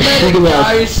to keep shooting out.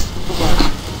 Guys.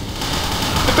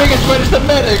 The biggest threat is the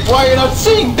medic! Why are you not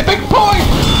seeing the big point?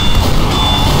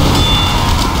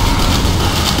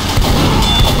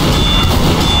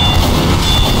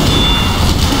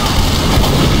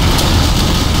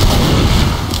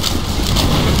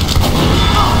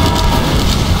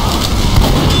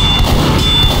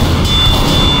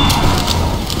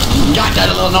 Got that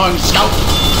little annoying scout!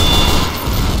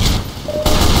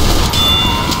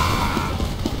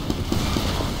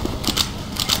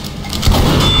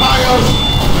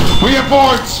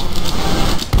 Reinforce!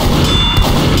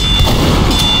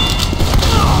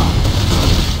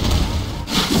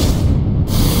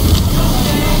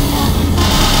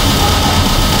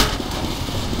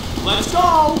 Let's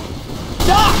go!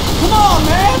 Doc, come on,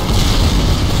 man!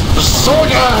 The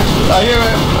soldier! I hear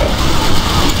him!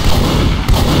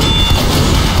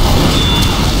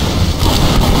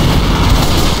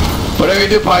 Whatever you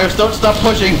do, Pyres, don't stop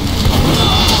pushing!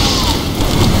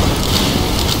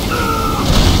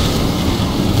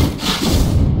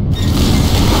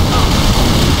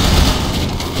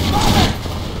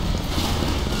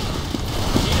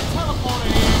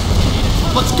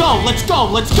 Let's go, let's go,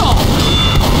 let's go!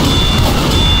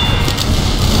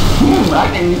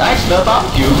 I smell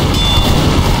barbecue.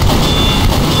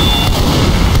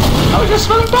 I was just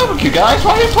smelling barbecue, guys.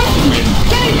 Why are you punching me?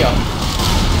 Damn!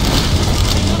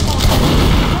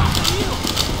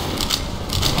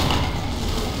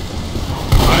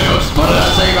 I was smelling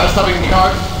not stopping the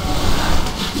cart.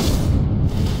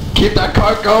 Keep that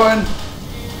cart going.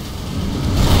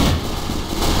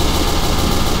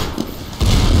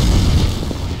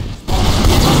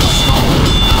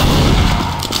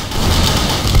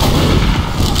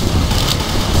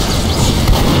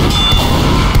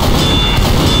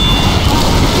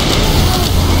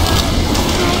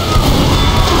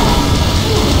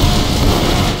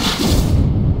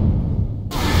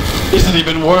 Isn't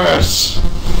even worse.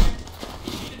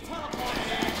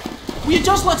 Will you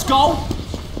just let's go?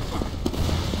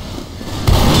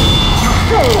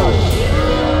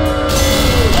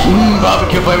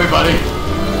 Barbecue for everybody.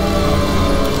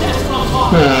 That's what I'm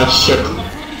talking about. Shit.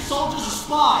 Soldier's a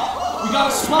spy. We got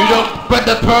a spy. You don't, but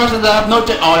the person that have no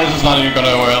oh, this is not even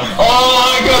gonna well. Oh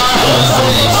my god!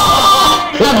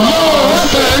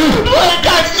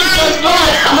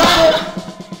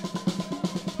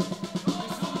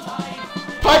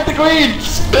 Fight the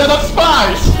Greens! They're not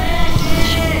spies!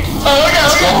 Oh, look at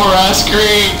Let's go harass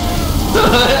Green!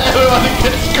 everyone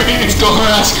gets Green! Let's go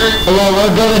harass Green! Hello,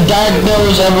 we're gonna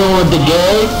diagnose everyone with the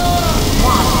gay.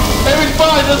 Every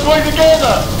spy, let's work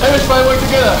together! Every spy work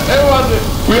together! Everyone,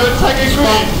 we are attacking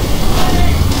Green!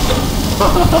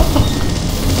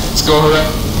 Let's go harass.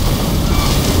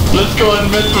 Let's go and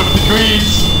mess with the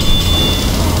Greens!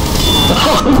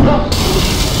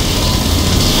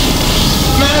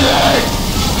 Medic!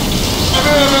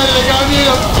 Medic, I need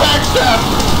a backstab!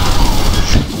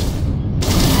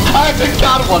 I actually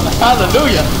got one!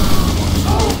 Hallelujah!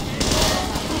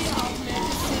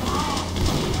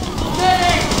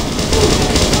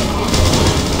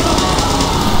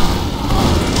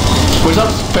 What's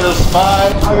up, fellow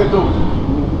spy? How you doing?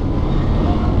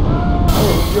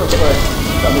 Oh, you're first.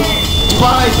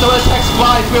 Spies, don't attack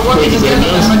spies! We're working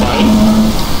together!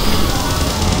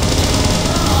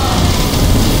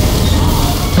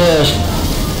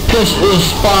 Piss is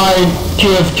spy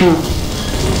TF2.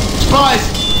 Spies!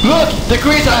 Look! The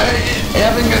Greens are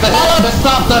having the head to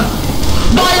stop them!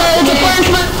 Fire! It's a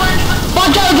Frenchman!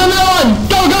 Watch out! It's another one!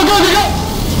 Go! Go! Go! Go! Go!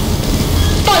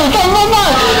 Fire! Fire! Fire!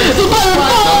 Fire! Fire!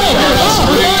 Fire!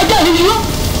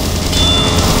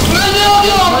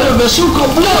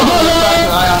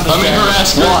 Let me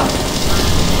harass one.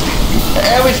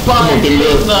 Every spy!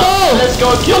 Let's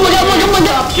go kill them!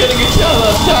 Stop killing each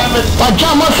other! Damn it! Watch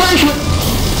out! My Frenchman!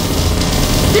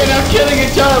 We're not killing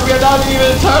each other! We're not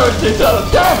even terrorists each other!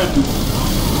 Damn it!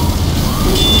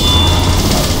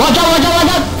 Watch out! Watch out!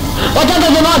 Watch out! Watch out!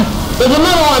 There's another! There's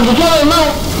another one! There's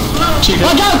another!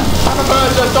 Watch out! I'm a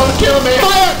person! Don't kill me!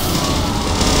 Fire!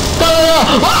 Go!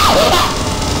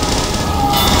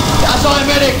 I saw a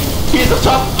medic! He's the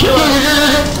top killer!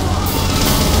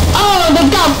 Oh! The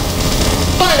gun!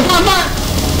 Fire! Fire! Fire!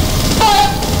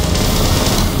 Fire!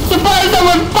 The fire's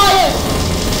on fire!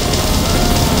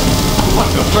 I want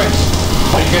your friends,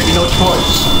 but you gave me no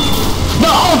choice.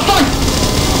 No! Oh fuck!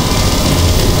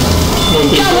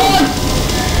 Come on!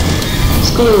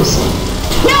 Screws!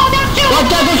 No! Don't kill!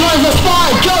 Watch out! This one's a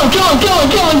spy! Go! Go! Go!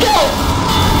 Go! Go!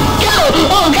 Go!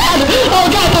 Oh god! Oh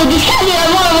god! They're just coming at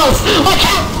one of us! Watch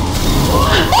out!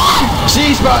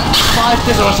 See, spies,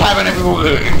 this is what's happening if we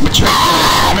betray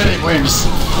the medic wins.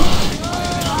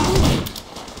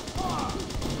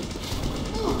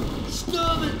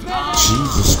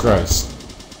 Jesus Christ.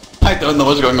 I don't know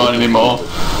what's going on anymore.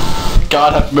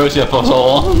 God have mercy upon us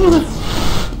all.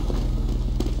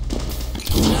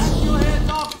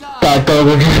 God, go,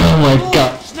 oh my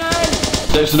god.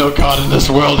 There's no God in this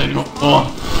world anymore.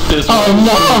 There's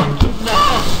no!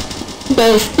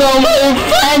 There's so many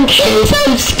Frenchies,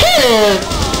 I'm scared!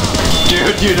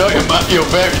 Dude, you know you're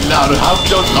very loud. How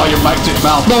close are your mic to your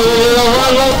mouth? No,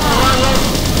 run!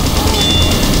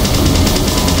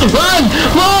 Run!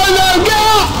 Run, go!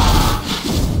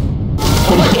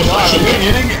 Oh my god,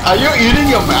 are you eating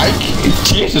your mic?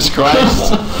 Jesus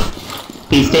Christ.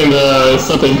 He's doing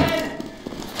something.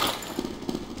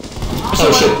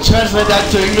 Someone translate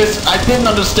that to English. I didn't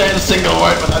understand a single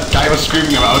word what that guy was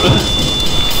screaming about.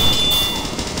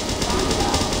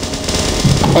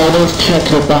 Always check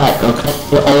your back, okay?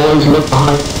 You always look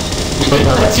behind.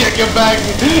 Check your back.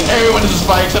 Everyone is a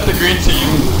spy except the green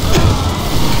team.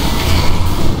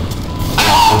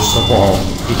 First of all,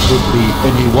 it could be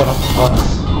any one of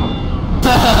us.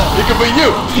 It could be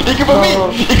you. It could be me.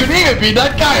 It could even be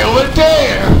that guy over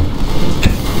there.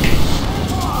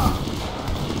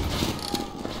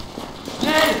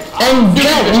 And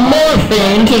get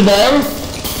morphine to them.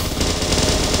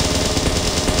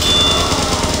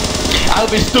 I'll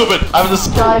be stupid. I'm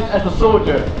disguised as a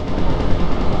soldier.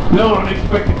 No one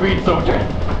expects a green soldier.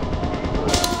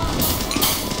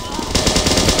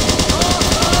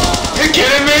 You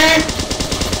kidding me?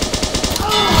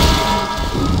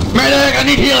 I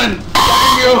need healing!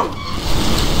 Damn you!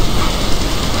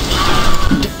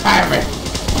 Damn it!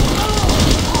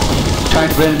 Trying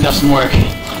to blend doesn't work.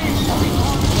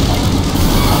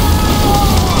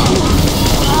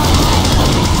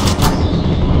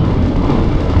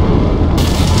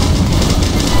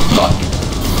 Fuck.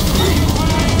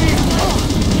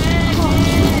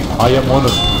 I am one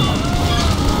of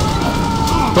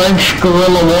French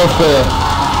guerrilla warfare.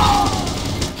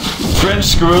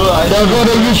 French guerrilla. They're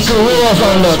gonna use guerrillas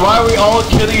on them. Why are we all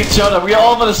killing each other? We are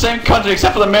all from the same country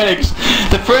except for the medics.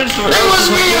 The French were... It was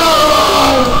me!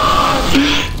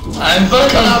 I'm so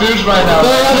confused right now.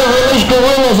 They're gonna release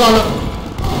guerrillas on them.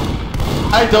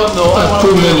 I don't know. I want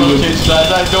to change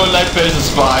class. I don't like being a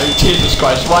spy. Jesus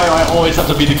Christ, why do I always have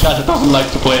to be the class that doesn't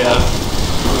like to play as?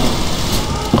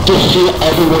 Just shoot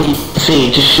everyone.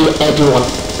 See, just shoot everyone.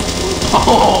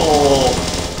 Oh!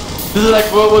 This is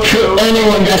like World War II.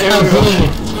 Anyone that's not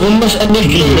green. We must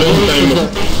initiate.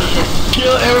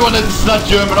 Kill everyone that's not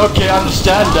German. Okay, I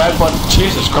understand that, but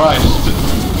Jesus Christ.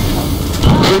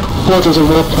 3/4 of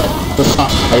war the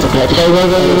stop. I can't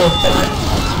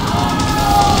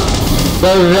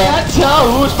tell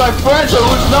who's my friends or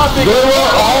who's not because There will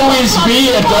always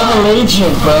be a double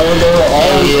agent, bro. There will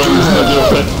always be a double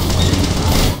agent.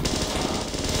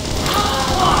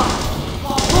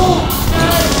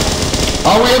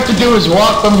 All we have to do is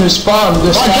walk from the spawn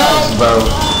this fast, bro.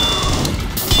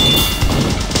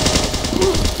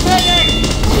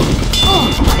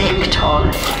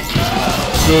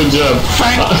 Good job.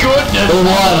 thank goodness. We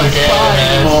won.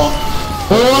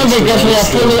 We won because we have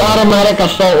fully automatic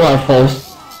assault rifles.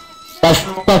 That's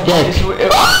fucking.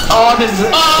 Oh, this is...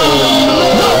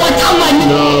 No, what's on my...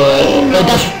 No. Wait,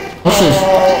 this is...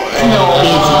 No.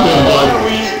 Why are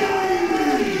we...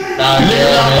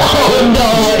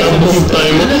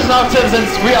 This is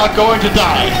nonsense. We are going to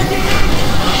die.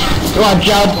 Watch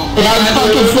out. They are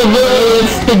fucking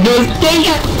civilians. There's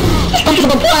danger. Danger to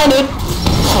the planet.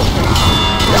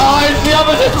 Oh, it's the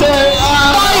opposite day.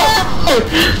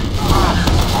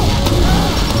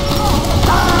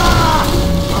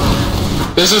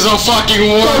 This is a fucking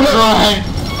war crime.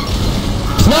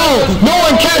 No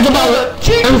one cares about it.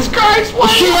 Jesus Christ, what?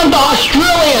 She went to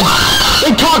Australians.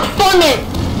 They talk funny.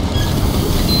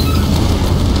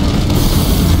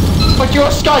 But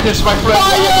you're Scottish, my friend.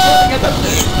 Fire!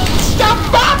 Stop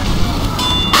back!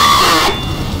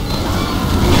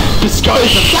 The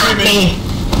Scottish are Shot screaming. me.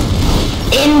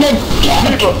 In the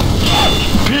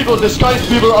People, the Scottish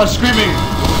people are screaming.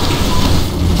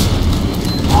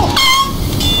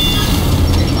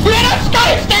 We're not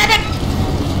Scottish, damn it!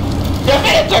 You're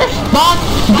visitors!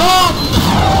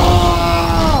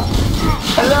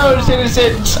 Hello,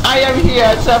 citizens. I am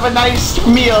here to have a nice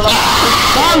meal.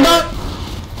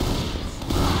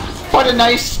 What a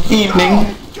nice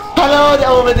evening. Hello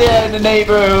over there in the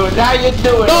neighborhood. How you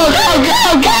doing?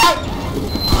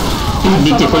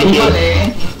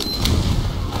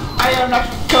 I am not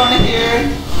gonna hear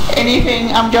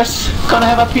anything. I'm just gonna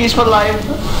have a peaceful life.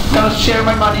 Gonna share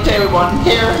my money to everyone.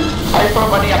 Here, I throw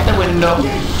money out the window.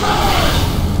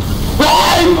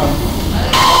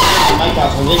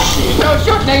 No, it's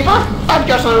your neighbor. I'm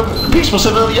just a peaceful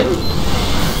civilian.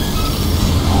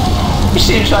 It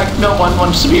seems like no one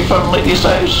wants to be friendly these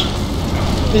days.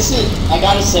 This is, I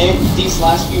gotta say, these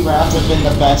last few rounds have been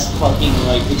the best fucking,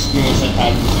 like, experience I've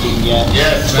had in this game yet.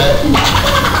 Yes, man.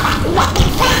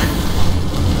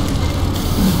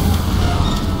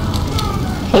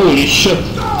 Holy shit.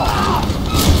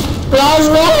 Last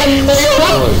one!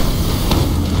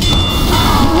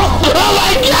 Oh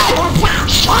my god!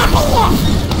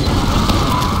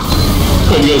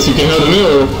 I guess you can have the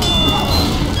mirror.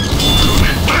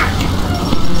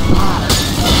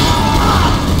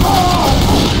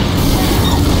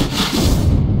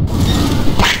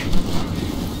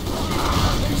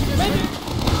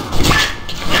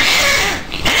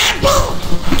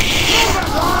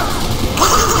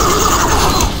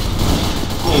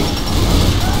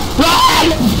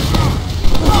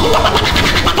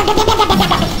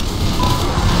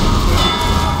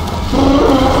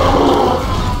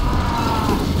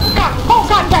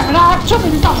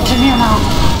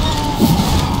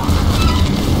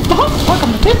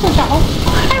 Welcome to Pizza Show.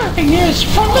 Everything here is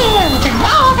friendly and everything.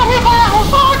 Oh, come here,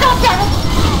 oh, God damn it.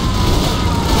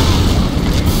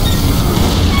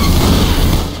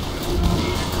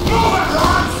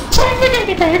 Save the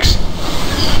guinea pigs.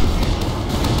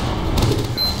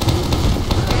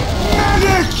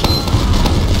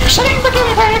 Save the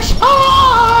guinea pigs. Oh!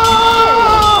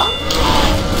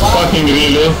 Fucking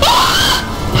really?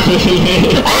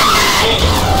 Really?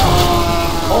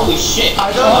 Holy Holy shit.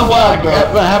 I don't know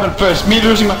what happened first. Me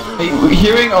losing my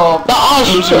hearing or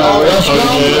losing my voice.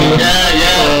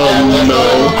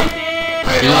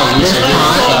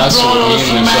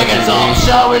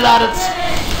 Shall we, lads?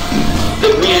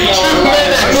 Go,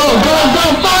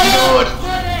 fire!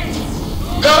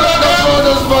 Go,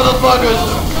 those motherfuckers!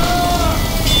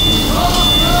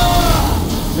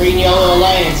 Green Yellow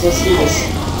Alliance, let's do this.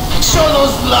 Show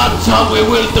those lads how we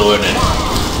will do it.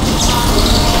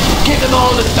 Give them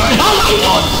all the time. Oh my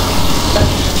god!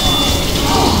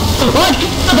 What?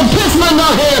 The pissman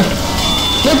not here!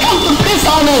 They come to piss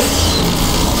on us!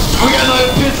 We are not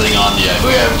pissing on you.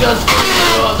 We have just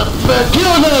the best. Kill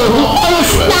them! I was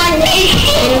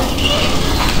stagnation!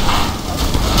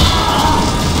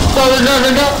 Go.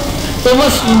 They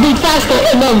must be faster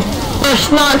than them. They're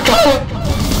not going.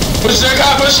 Push their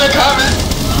comment.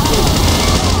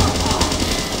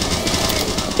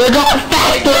 They're going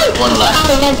faster! One left.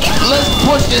 Let's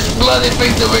push this bloody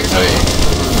thing to victory.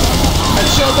 And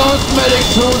show those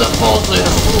medics who the fault is.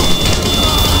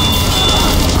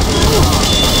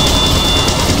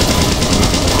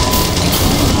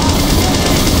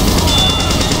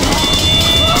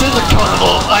 This is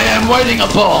accountable. I am waiting a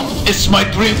bomb. It's my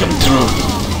dream come true.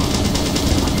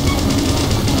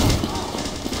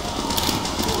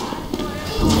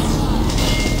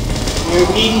 We're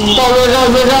beating me. Go,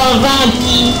 run!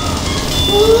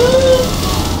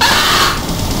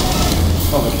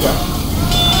 Oh my god.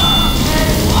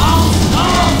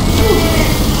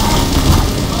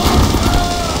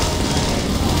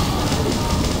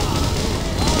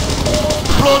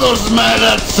 Blow those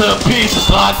maggots to pieces,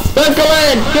 lads. Look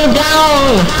away! Get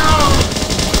down!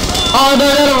 Oh,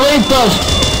 they're gonna rape us!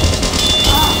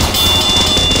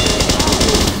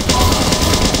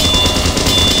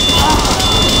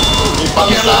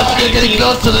 Okay, lads, we're getting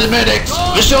close to the medics.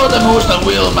 We show them who's the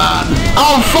real man.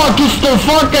 Oh fuck, it's the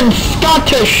fucking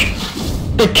Scottish!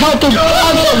 The Celtic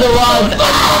Scottish of the lads!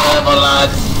 Whatever,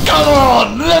 lads. Come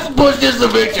on, let's push this to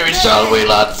victory, shall we,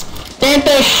 lads? Get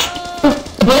this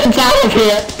Britain's out of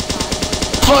here!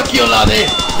 Fuck you, laddie.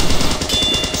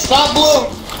 Stop blue!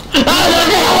 Oh, they're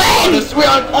gonna win! We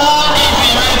are...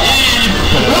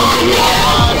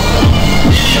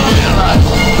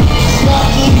 Stop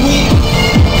blue, weak!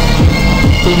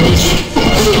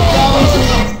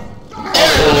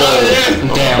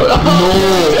 Damn.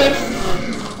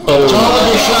 Draw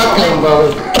the shotgun, bro.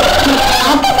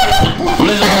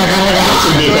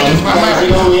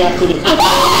 We have to do.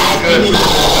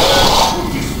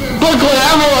 Brooklyn,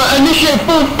 everyone, initiate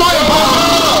full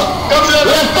firepower! We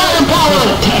have firepower!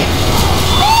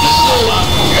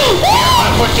 I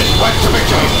push this right to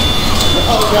victory.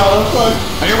 Oh god, of course.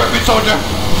 Are you with me, soldier?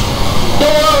 Don't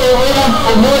worry, we have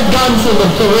more guns in them,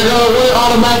 so we're gonna win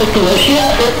automatically.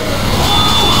 Shit!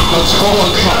 Let's call a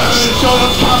class. Show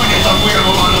them communism, we're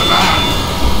on the ground.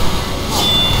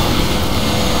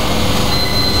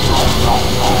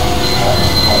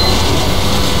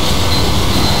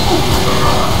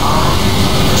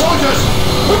 Soldiers!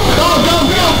 Go,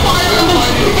 fire in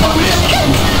this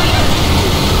kids!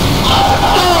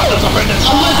 That's a friend.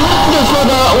 Unless this for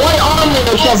the white army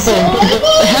or something.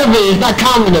 Heavy, it's not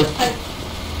communist.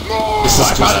 This is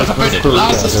just like most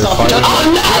Koreans are fighting. Oh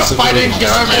no! Fighting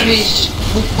Germans.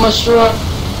 Must run.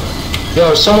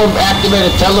 Yo, someone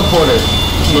activated teleporter.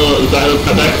 Go! Go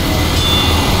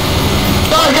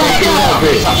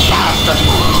faster!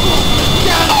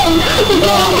 Go!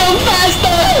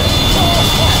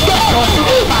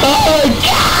 Oh my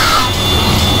god!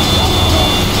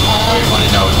 Everybody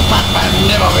knows Batman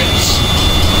never wins.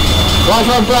 Watch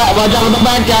out for the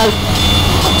bad guys!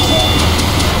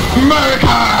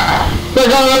 America! Go!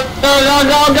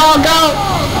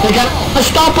 They gotta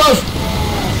stop us!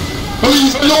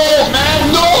 Please, no,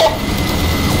 man, no!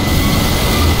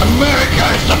 America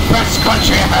is the best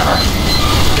country ever.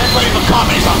 Get ready for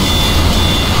communism.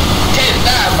 Get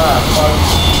that, motherfucker.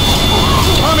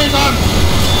 Communism!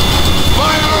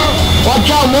 Fire! Watch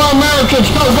out, more Americans!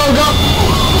 Go!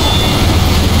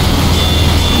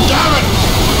 Damn it!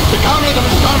 The communism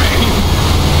is coming!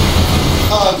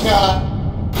 Oh god.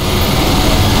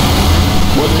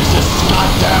 When is this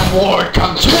goddamn war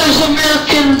come to? There's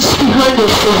Americans behind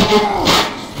us!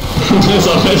 There's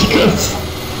Americans.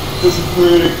 This is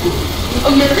pretty cool.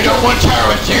 We don't want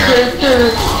terrorists here!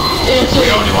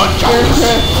 We only want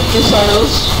justice!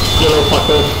 Missiles. Yellow, fuck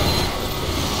off.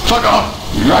 Fuck off!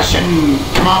 Russian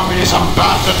communism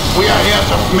bastard! We are here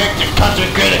to make the country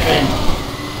great again!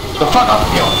 So fuck off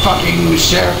your fucking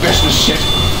share business shit!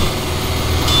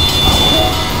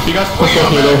 Because we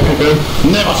Americans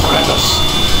never surrender us!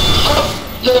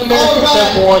 The Americans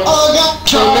have won. Oh god!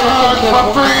 Charge for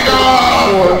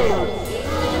freedom!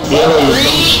 Yellow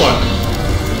is dumb fuck.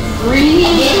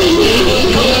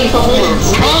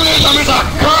 Communism is a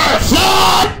curse!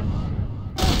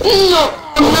 No!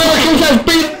 Americans have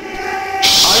beat...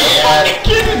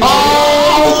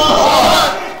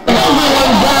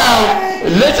 Everyone down!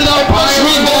 Listen up, push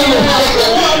me down!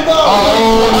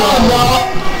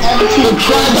 The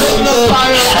tribes are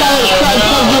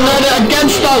united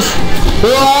against us!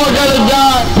 We're all gonna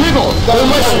die! People! We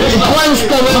must quench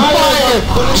them in fire!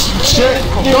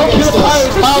 Don't kill the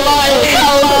pirates!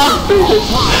 Allah!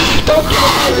 Don't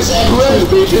kill the pirates!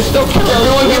 Don't kill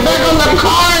Everyone get back on the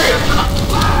cart!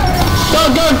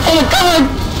 Don't go to the cart!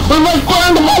 We must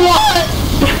burn them alive!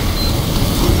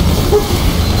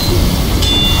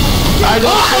 I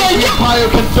don't think the pirate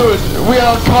can do it! We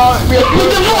are caught! We are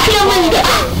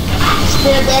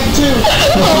Stand back too.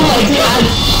 Oh my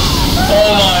god!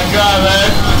 Oh my god, man!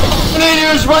 We need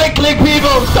to use right click,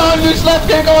 people! Don't use left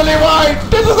click, only right!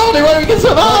 This is the only way we can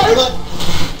survive!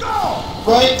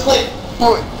 Right click.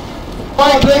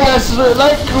 Right click is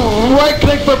like right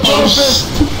click for purpose!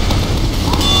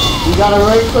 You gotta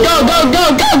right click. Go, go,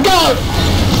 go, go, go!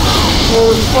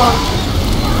 Holy fuck.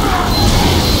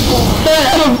 They're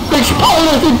gonna explode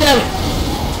us to death!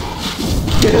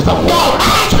 It is the one,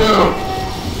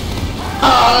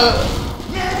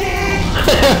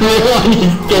 Everyone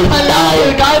is just dying.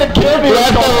 the guy that killed me!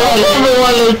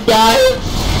 Everyone is dying.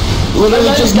 Literally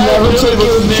just never take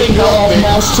your finger off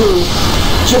mouse 2.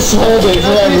 Just hold it Please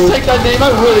forever. take that name,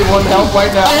 I really want help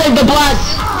right now. I hate the black.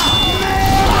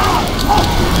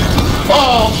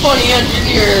 Oh, funny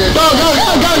engineer. Go, go, go,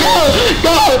 go, go,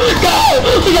 go, go.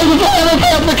 We gotta be able to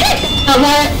pay up the kick.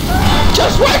 Okay?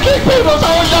 Just right click, people!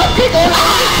 Someone left click, only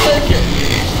right click!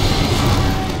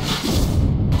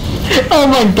 Oh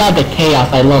my god, the chaos.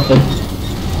 I love it.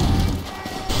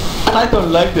 I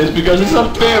don't like this because it's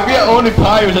unfair. We are only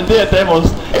pirates and they are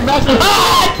devils. Imagine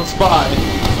a spy.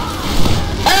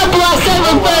 Air blast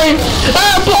everything!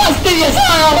 Air blast the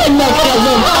Israel in the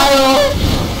cousin Pyro!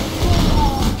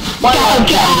 Why not?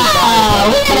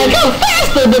 We're gonna go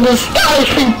faster than the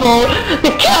Scottish people!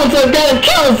 The Celts are gonna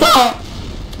kill us all!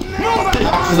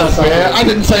 This is not fair. I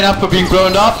didn't sign up for being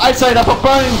blown up. I signed up for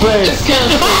burning place. Just kill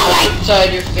the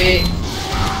inside your feet.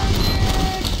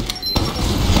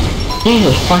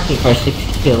 Jesus fucking for 6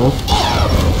 kills.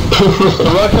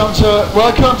 Welcome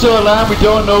to a land we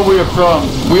don't know where you're from.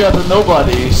 We are the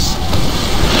nobodies.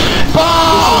 This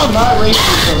is not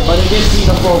racism, but it is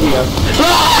xenophobia.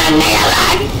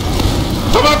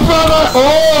 For my brothers! Oh!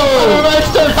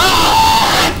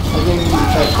 I didn't even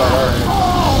catch that earlier.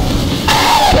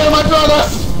 Kill my brothers!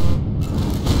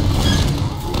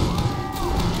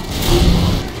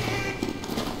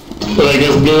 But I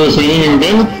guess game is winning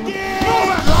again?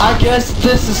 I guess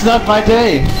this is not my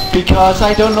day, because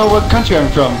I don't know what country I'm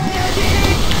from.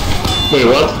 Wait,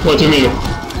 what? What do you mean?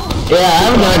 Yeah, I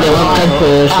have no idea what country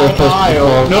this is supposed to be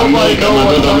from. Nobody knows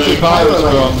what country pirates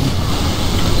from.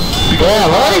 Yeah,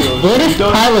 where does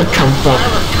pirate come from?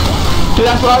 Dude,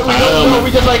 that's why we don't know,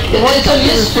 we just like, what It's a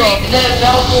country is mystery from? that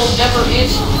Valve never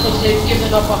is because they've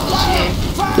given up on this game.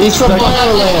 He's from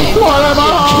Ireland. What am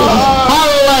I?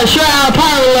 Pirate, straight out of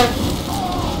pirate!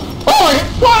 Oh,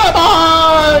 what am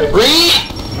I?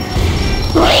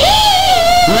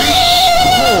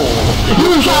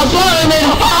 You shall burn in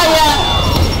fire!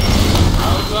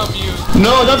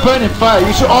 No, don't burn in fire,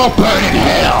 you should all burn in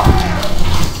hell.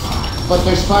 But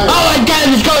there's fire. Oh my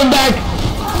god, it's coming back!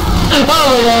 Oh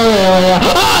my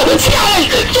god, ah, the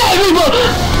Scottish! Scottish people!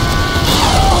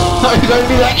 No, you're going to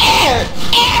be like,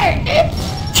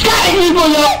 Scottish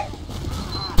people, yo!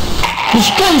 The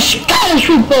Scottish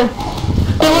people!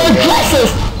 They wear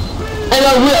dresses! And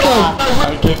are with them!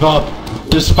 I give up.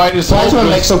 This fight is Why is my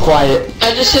mic hopeless. so quiet?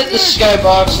 I just hit the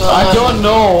skybox. So I don't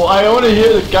know, I only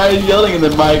hear the guy yelling in the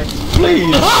mic.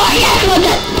 Please. Oh my god, look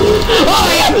at oh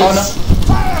my god! Oh, no.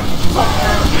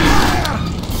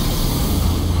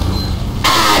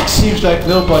 Seems like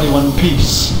nobody wants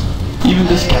peace. Even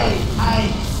this guy.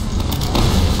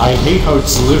 I hate how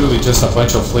it's literally just a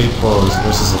bunch of flamethrowers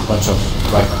versus a bunch of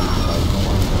right people.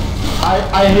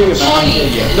 I hear you, man. I hear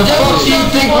you. The fuck do you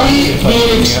think what do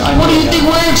you think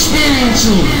we're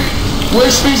experiencing? We're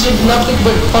experiencing nothing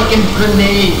but fucking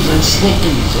grenades and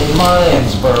snickies and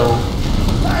mines, bro.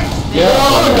 Yeah.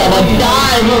 We're gonna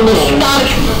die from the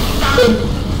Scottish!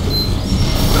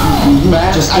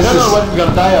 Man, I don't know what we're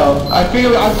gonna die of. I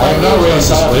feel I'm not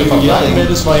racist, but if a black yelling.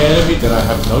 man is my enemy, then I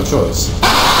have no choice.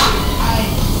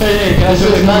 Hey, can I say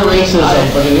It's not racism,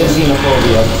 but it is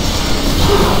xenophobia.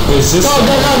 Is this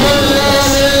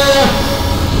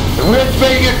We're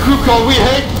making a crew call we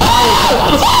hate.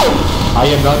 I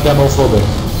am not demophobic.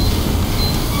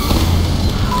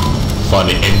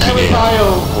 funny engineer.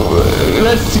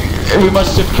 We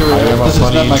must shift career. I am a This is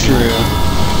funny not my engineer. career.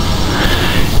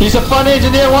 He's a fun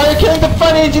engineer. Why are you killing the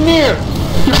fun engineer?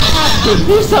 You bastard.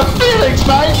 He's a Felix,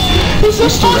 man. He's a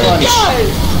funny guy.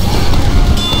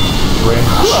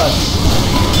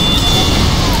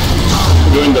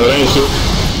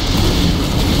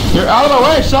 You're out of the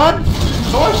way, son.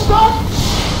 Door stuck.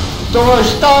 Door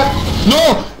stuck.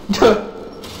 No. No.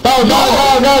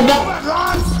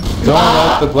 Don't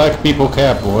let the black people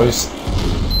cap, boys.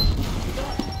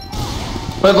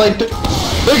 But like,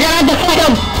 We're gonna have to fight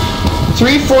him!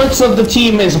 3/4 of the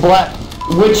team is black.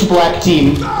 Which black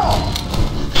team? we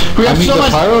I have mean, so the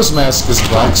much. Pyro's mask is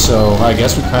black, so I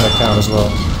guess we kind of count as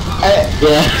well.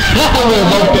 Yeah. We're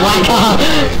both black.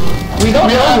 We don't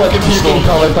know what skin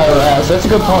color Pyro has. That's a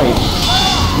good point.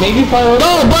 Maybe Pyro.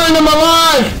 No, burn them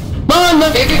alive! Burn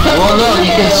them! Well, no, you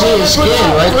can see his skin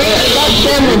right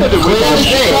there. Clear as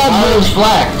day. Pyro's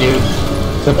black, dude.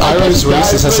 The Pyro is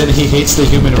racist, as in he hates the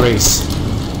human race.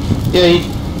 Yeah,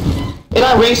 you're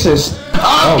not racist.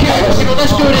 Okay, let's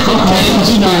do it as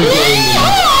intense.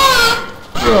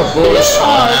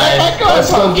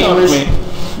 Let's go, gamers.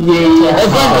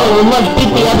 Let's go, we must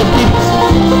beat the other people.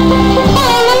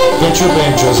 Get your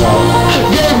banjos out.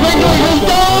 Get banjos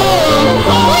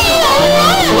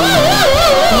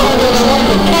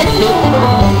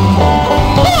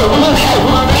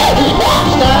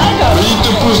We need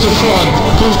to push the front.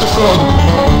 Push the front.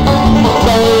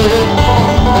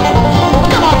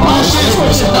 Come on, push it.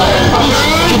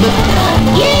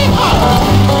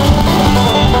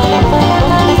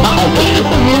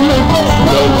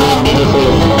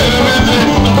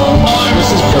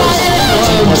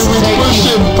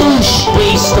 Push.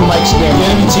 Waste the mic spam. The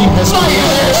enemy team has been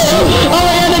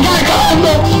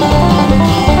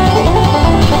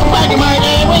Back in my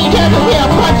day, when you turn to real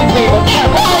punching people.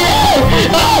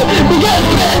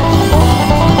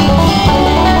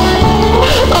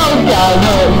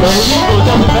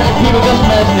 People just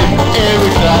imagine if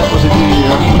every class was a new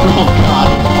year. Oh god.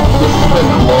 This has been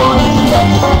glorious.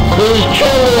 This is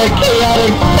truly a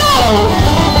chaotic battle.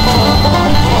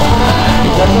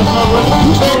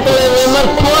 We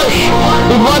must push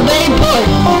with what they push.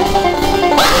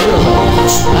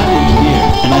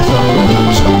 And that's all we're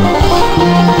going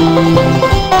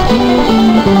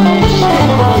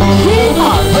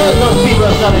those people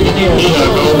are not engineers.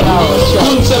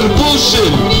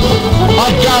 Bullshit.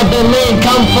 Our job the men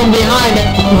come from behind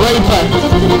and rape us.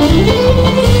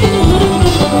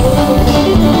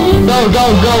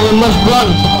 Go, we must run.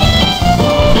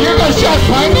 You're gonna shot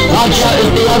fighting? Our job is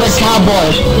the other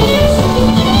cowboys.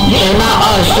 They're not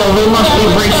us, so we must be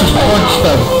racist towards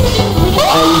them.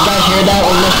 You guys hear that?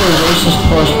 We must be racist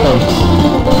towards them.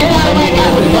 Get out of my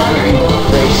country.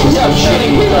 Racist and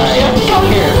shitty. Come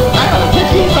here. I know,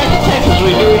 15 back in Texas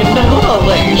we do in the little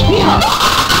legs.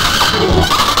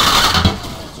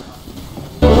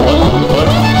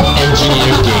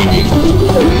 Engineer gaming.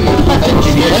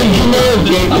 Engineer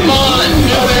game. Come on.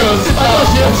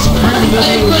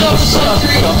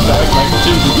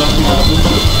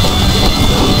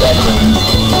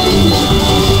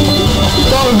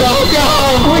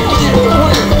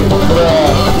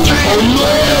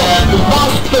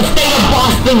 The state of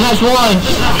Boston has won.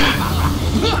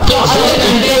 The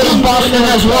state of Boston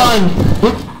has won.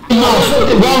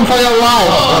 Run for your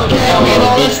life.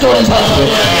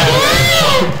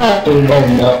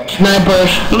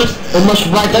 Snipers. We must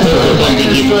fight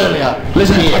Australia.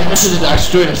 Listen here, this is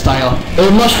Australia style. We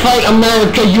must fight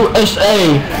America,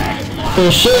 USA. To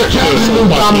assert new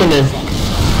dominance.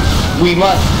 We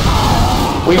must.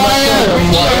 We must show them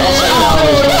what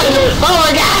Oh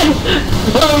my god!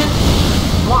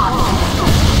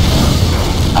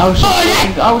 I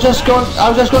was just going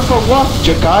for a walk,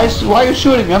 guys. Why are you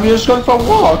shooting me? I'm just going for a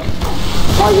walk.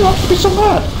 Why do you have to be so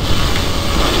mad?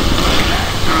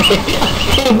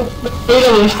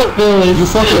 You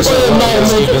fuckers are why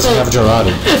this team doesn't have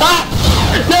Girardi.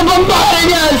 They're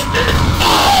bombarding us!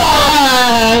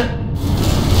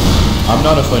 I'm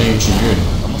not a funny engineer.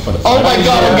 I'm a funny Oh my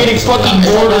god, I'm getting fucking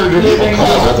murdered.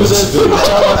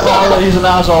 He's an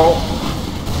asshole.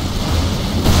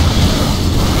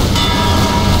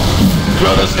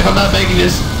 Brothers, if I'm not making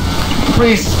this,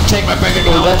 please take my bank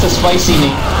account. That's a spicy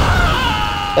name.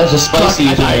 That's a spicy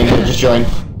name I just joined.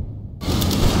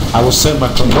 I will send my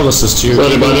condolences to your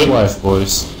wife,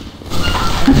 boys.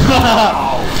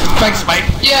 Thanks, Mike.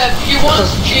 Yeah, if you want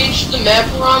to change the map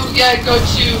around, we gotta go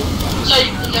to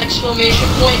type an exclamation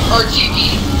point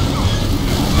RTB.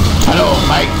 Hello,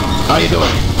 Mike. How you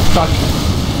doing? Fuck.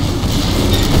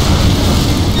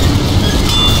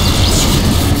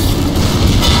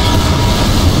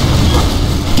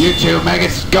 You two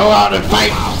maggots, go out and fight!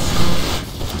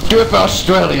 Do it for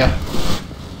Australia!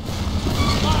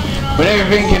 But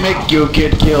everything can make you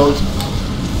kid killed.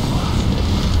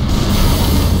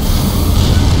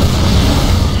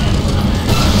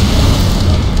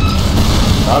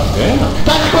 God damn.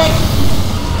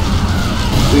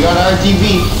 We got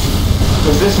RTV.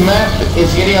 Because this map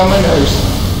is getting on my nerves.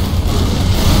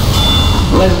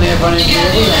 Listen here, buddy. You got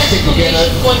an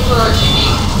exclamation point for RTV.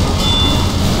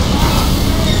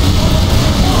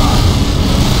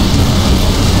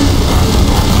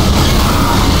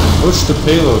 Push the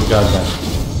payload, goddamn.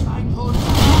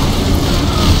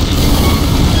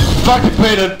 Fuck the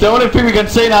payload. The only thing we can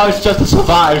say now is just to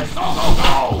survive.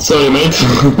 Sorry, mate.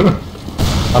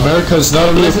 America is not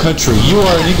a real country. You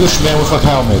are an Englishman with a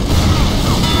helmet.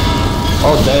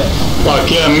 Oh, damn. Fuck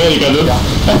yeah, America, dude.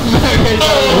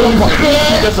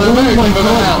 Oh my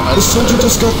god. The soldier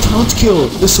just got taunt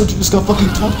killed. The soldier just got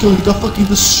fucking taunt killed. He got fucking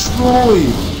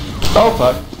destroyed. Oh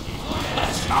fuck.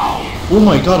 Oh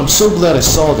my god, I'm so glad I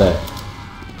saw that.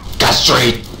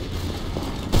 Castrate!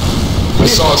 I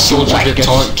saw a soldier get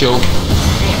taunt killed.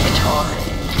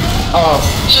 Oh.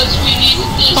 Yes, we need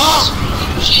this.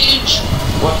 Change.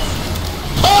 What?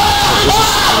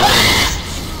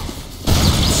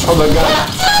 Oh my god.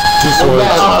 2-4.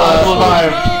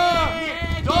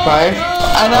 Five.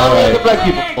 And now we have the black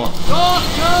people.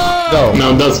 No.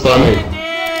 No, that's funny.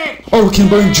 Oh, we can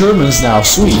burn Germans now.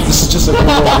 Sweet. This is just like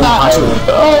World War II.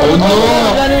 Oh no!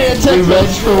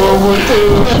 Revenge for World War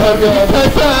II.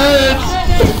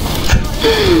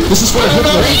 This is where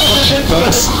Hitler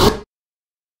fucking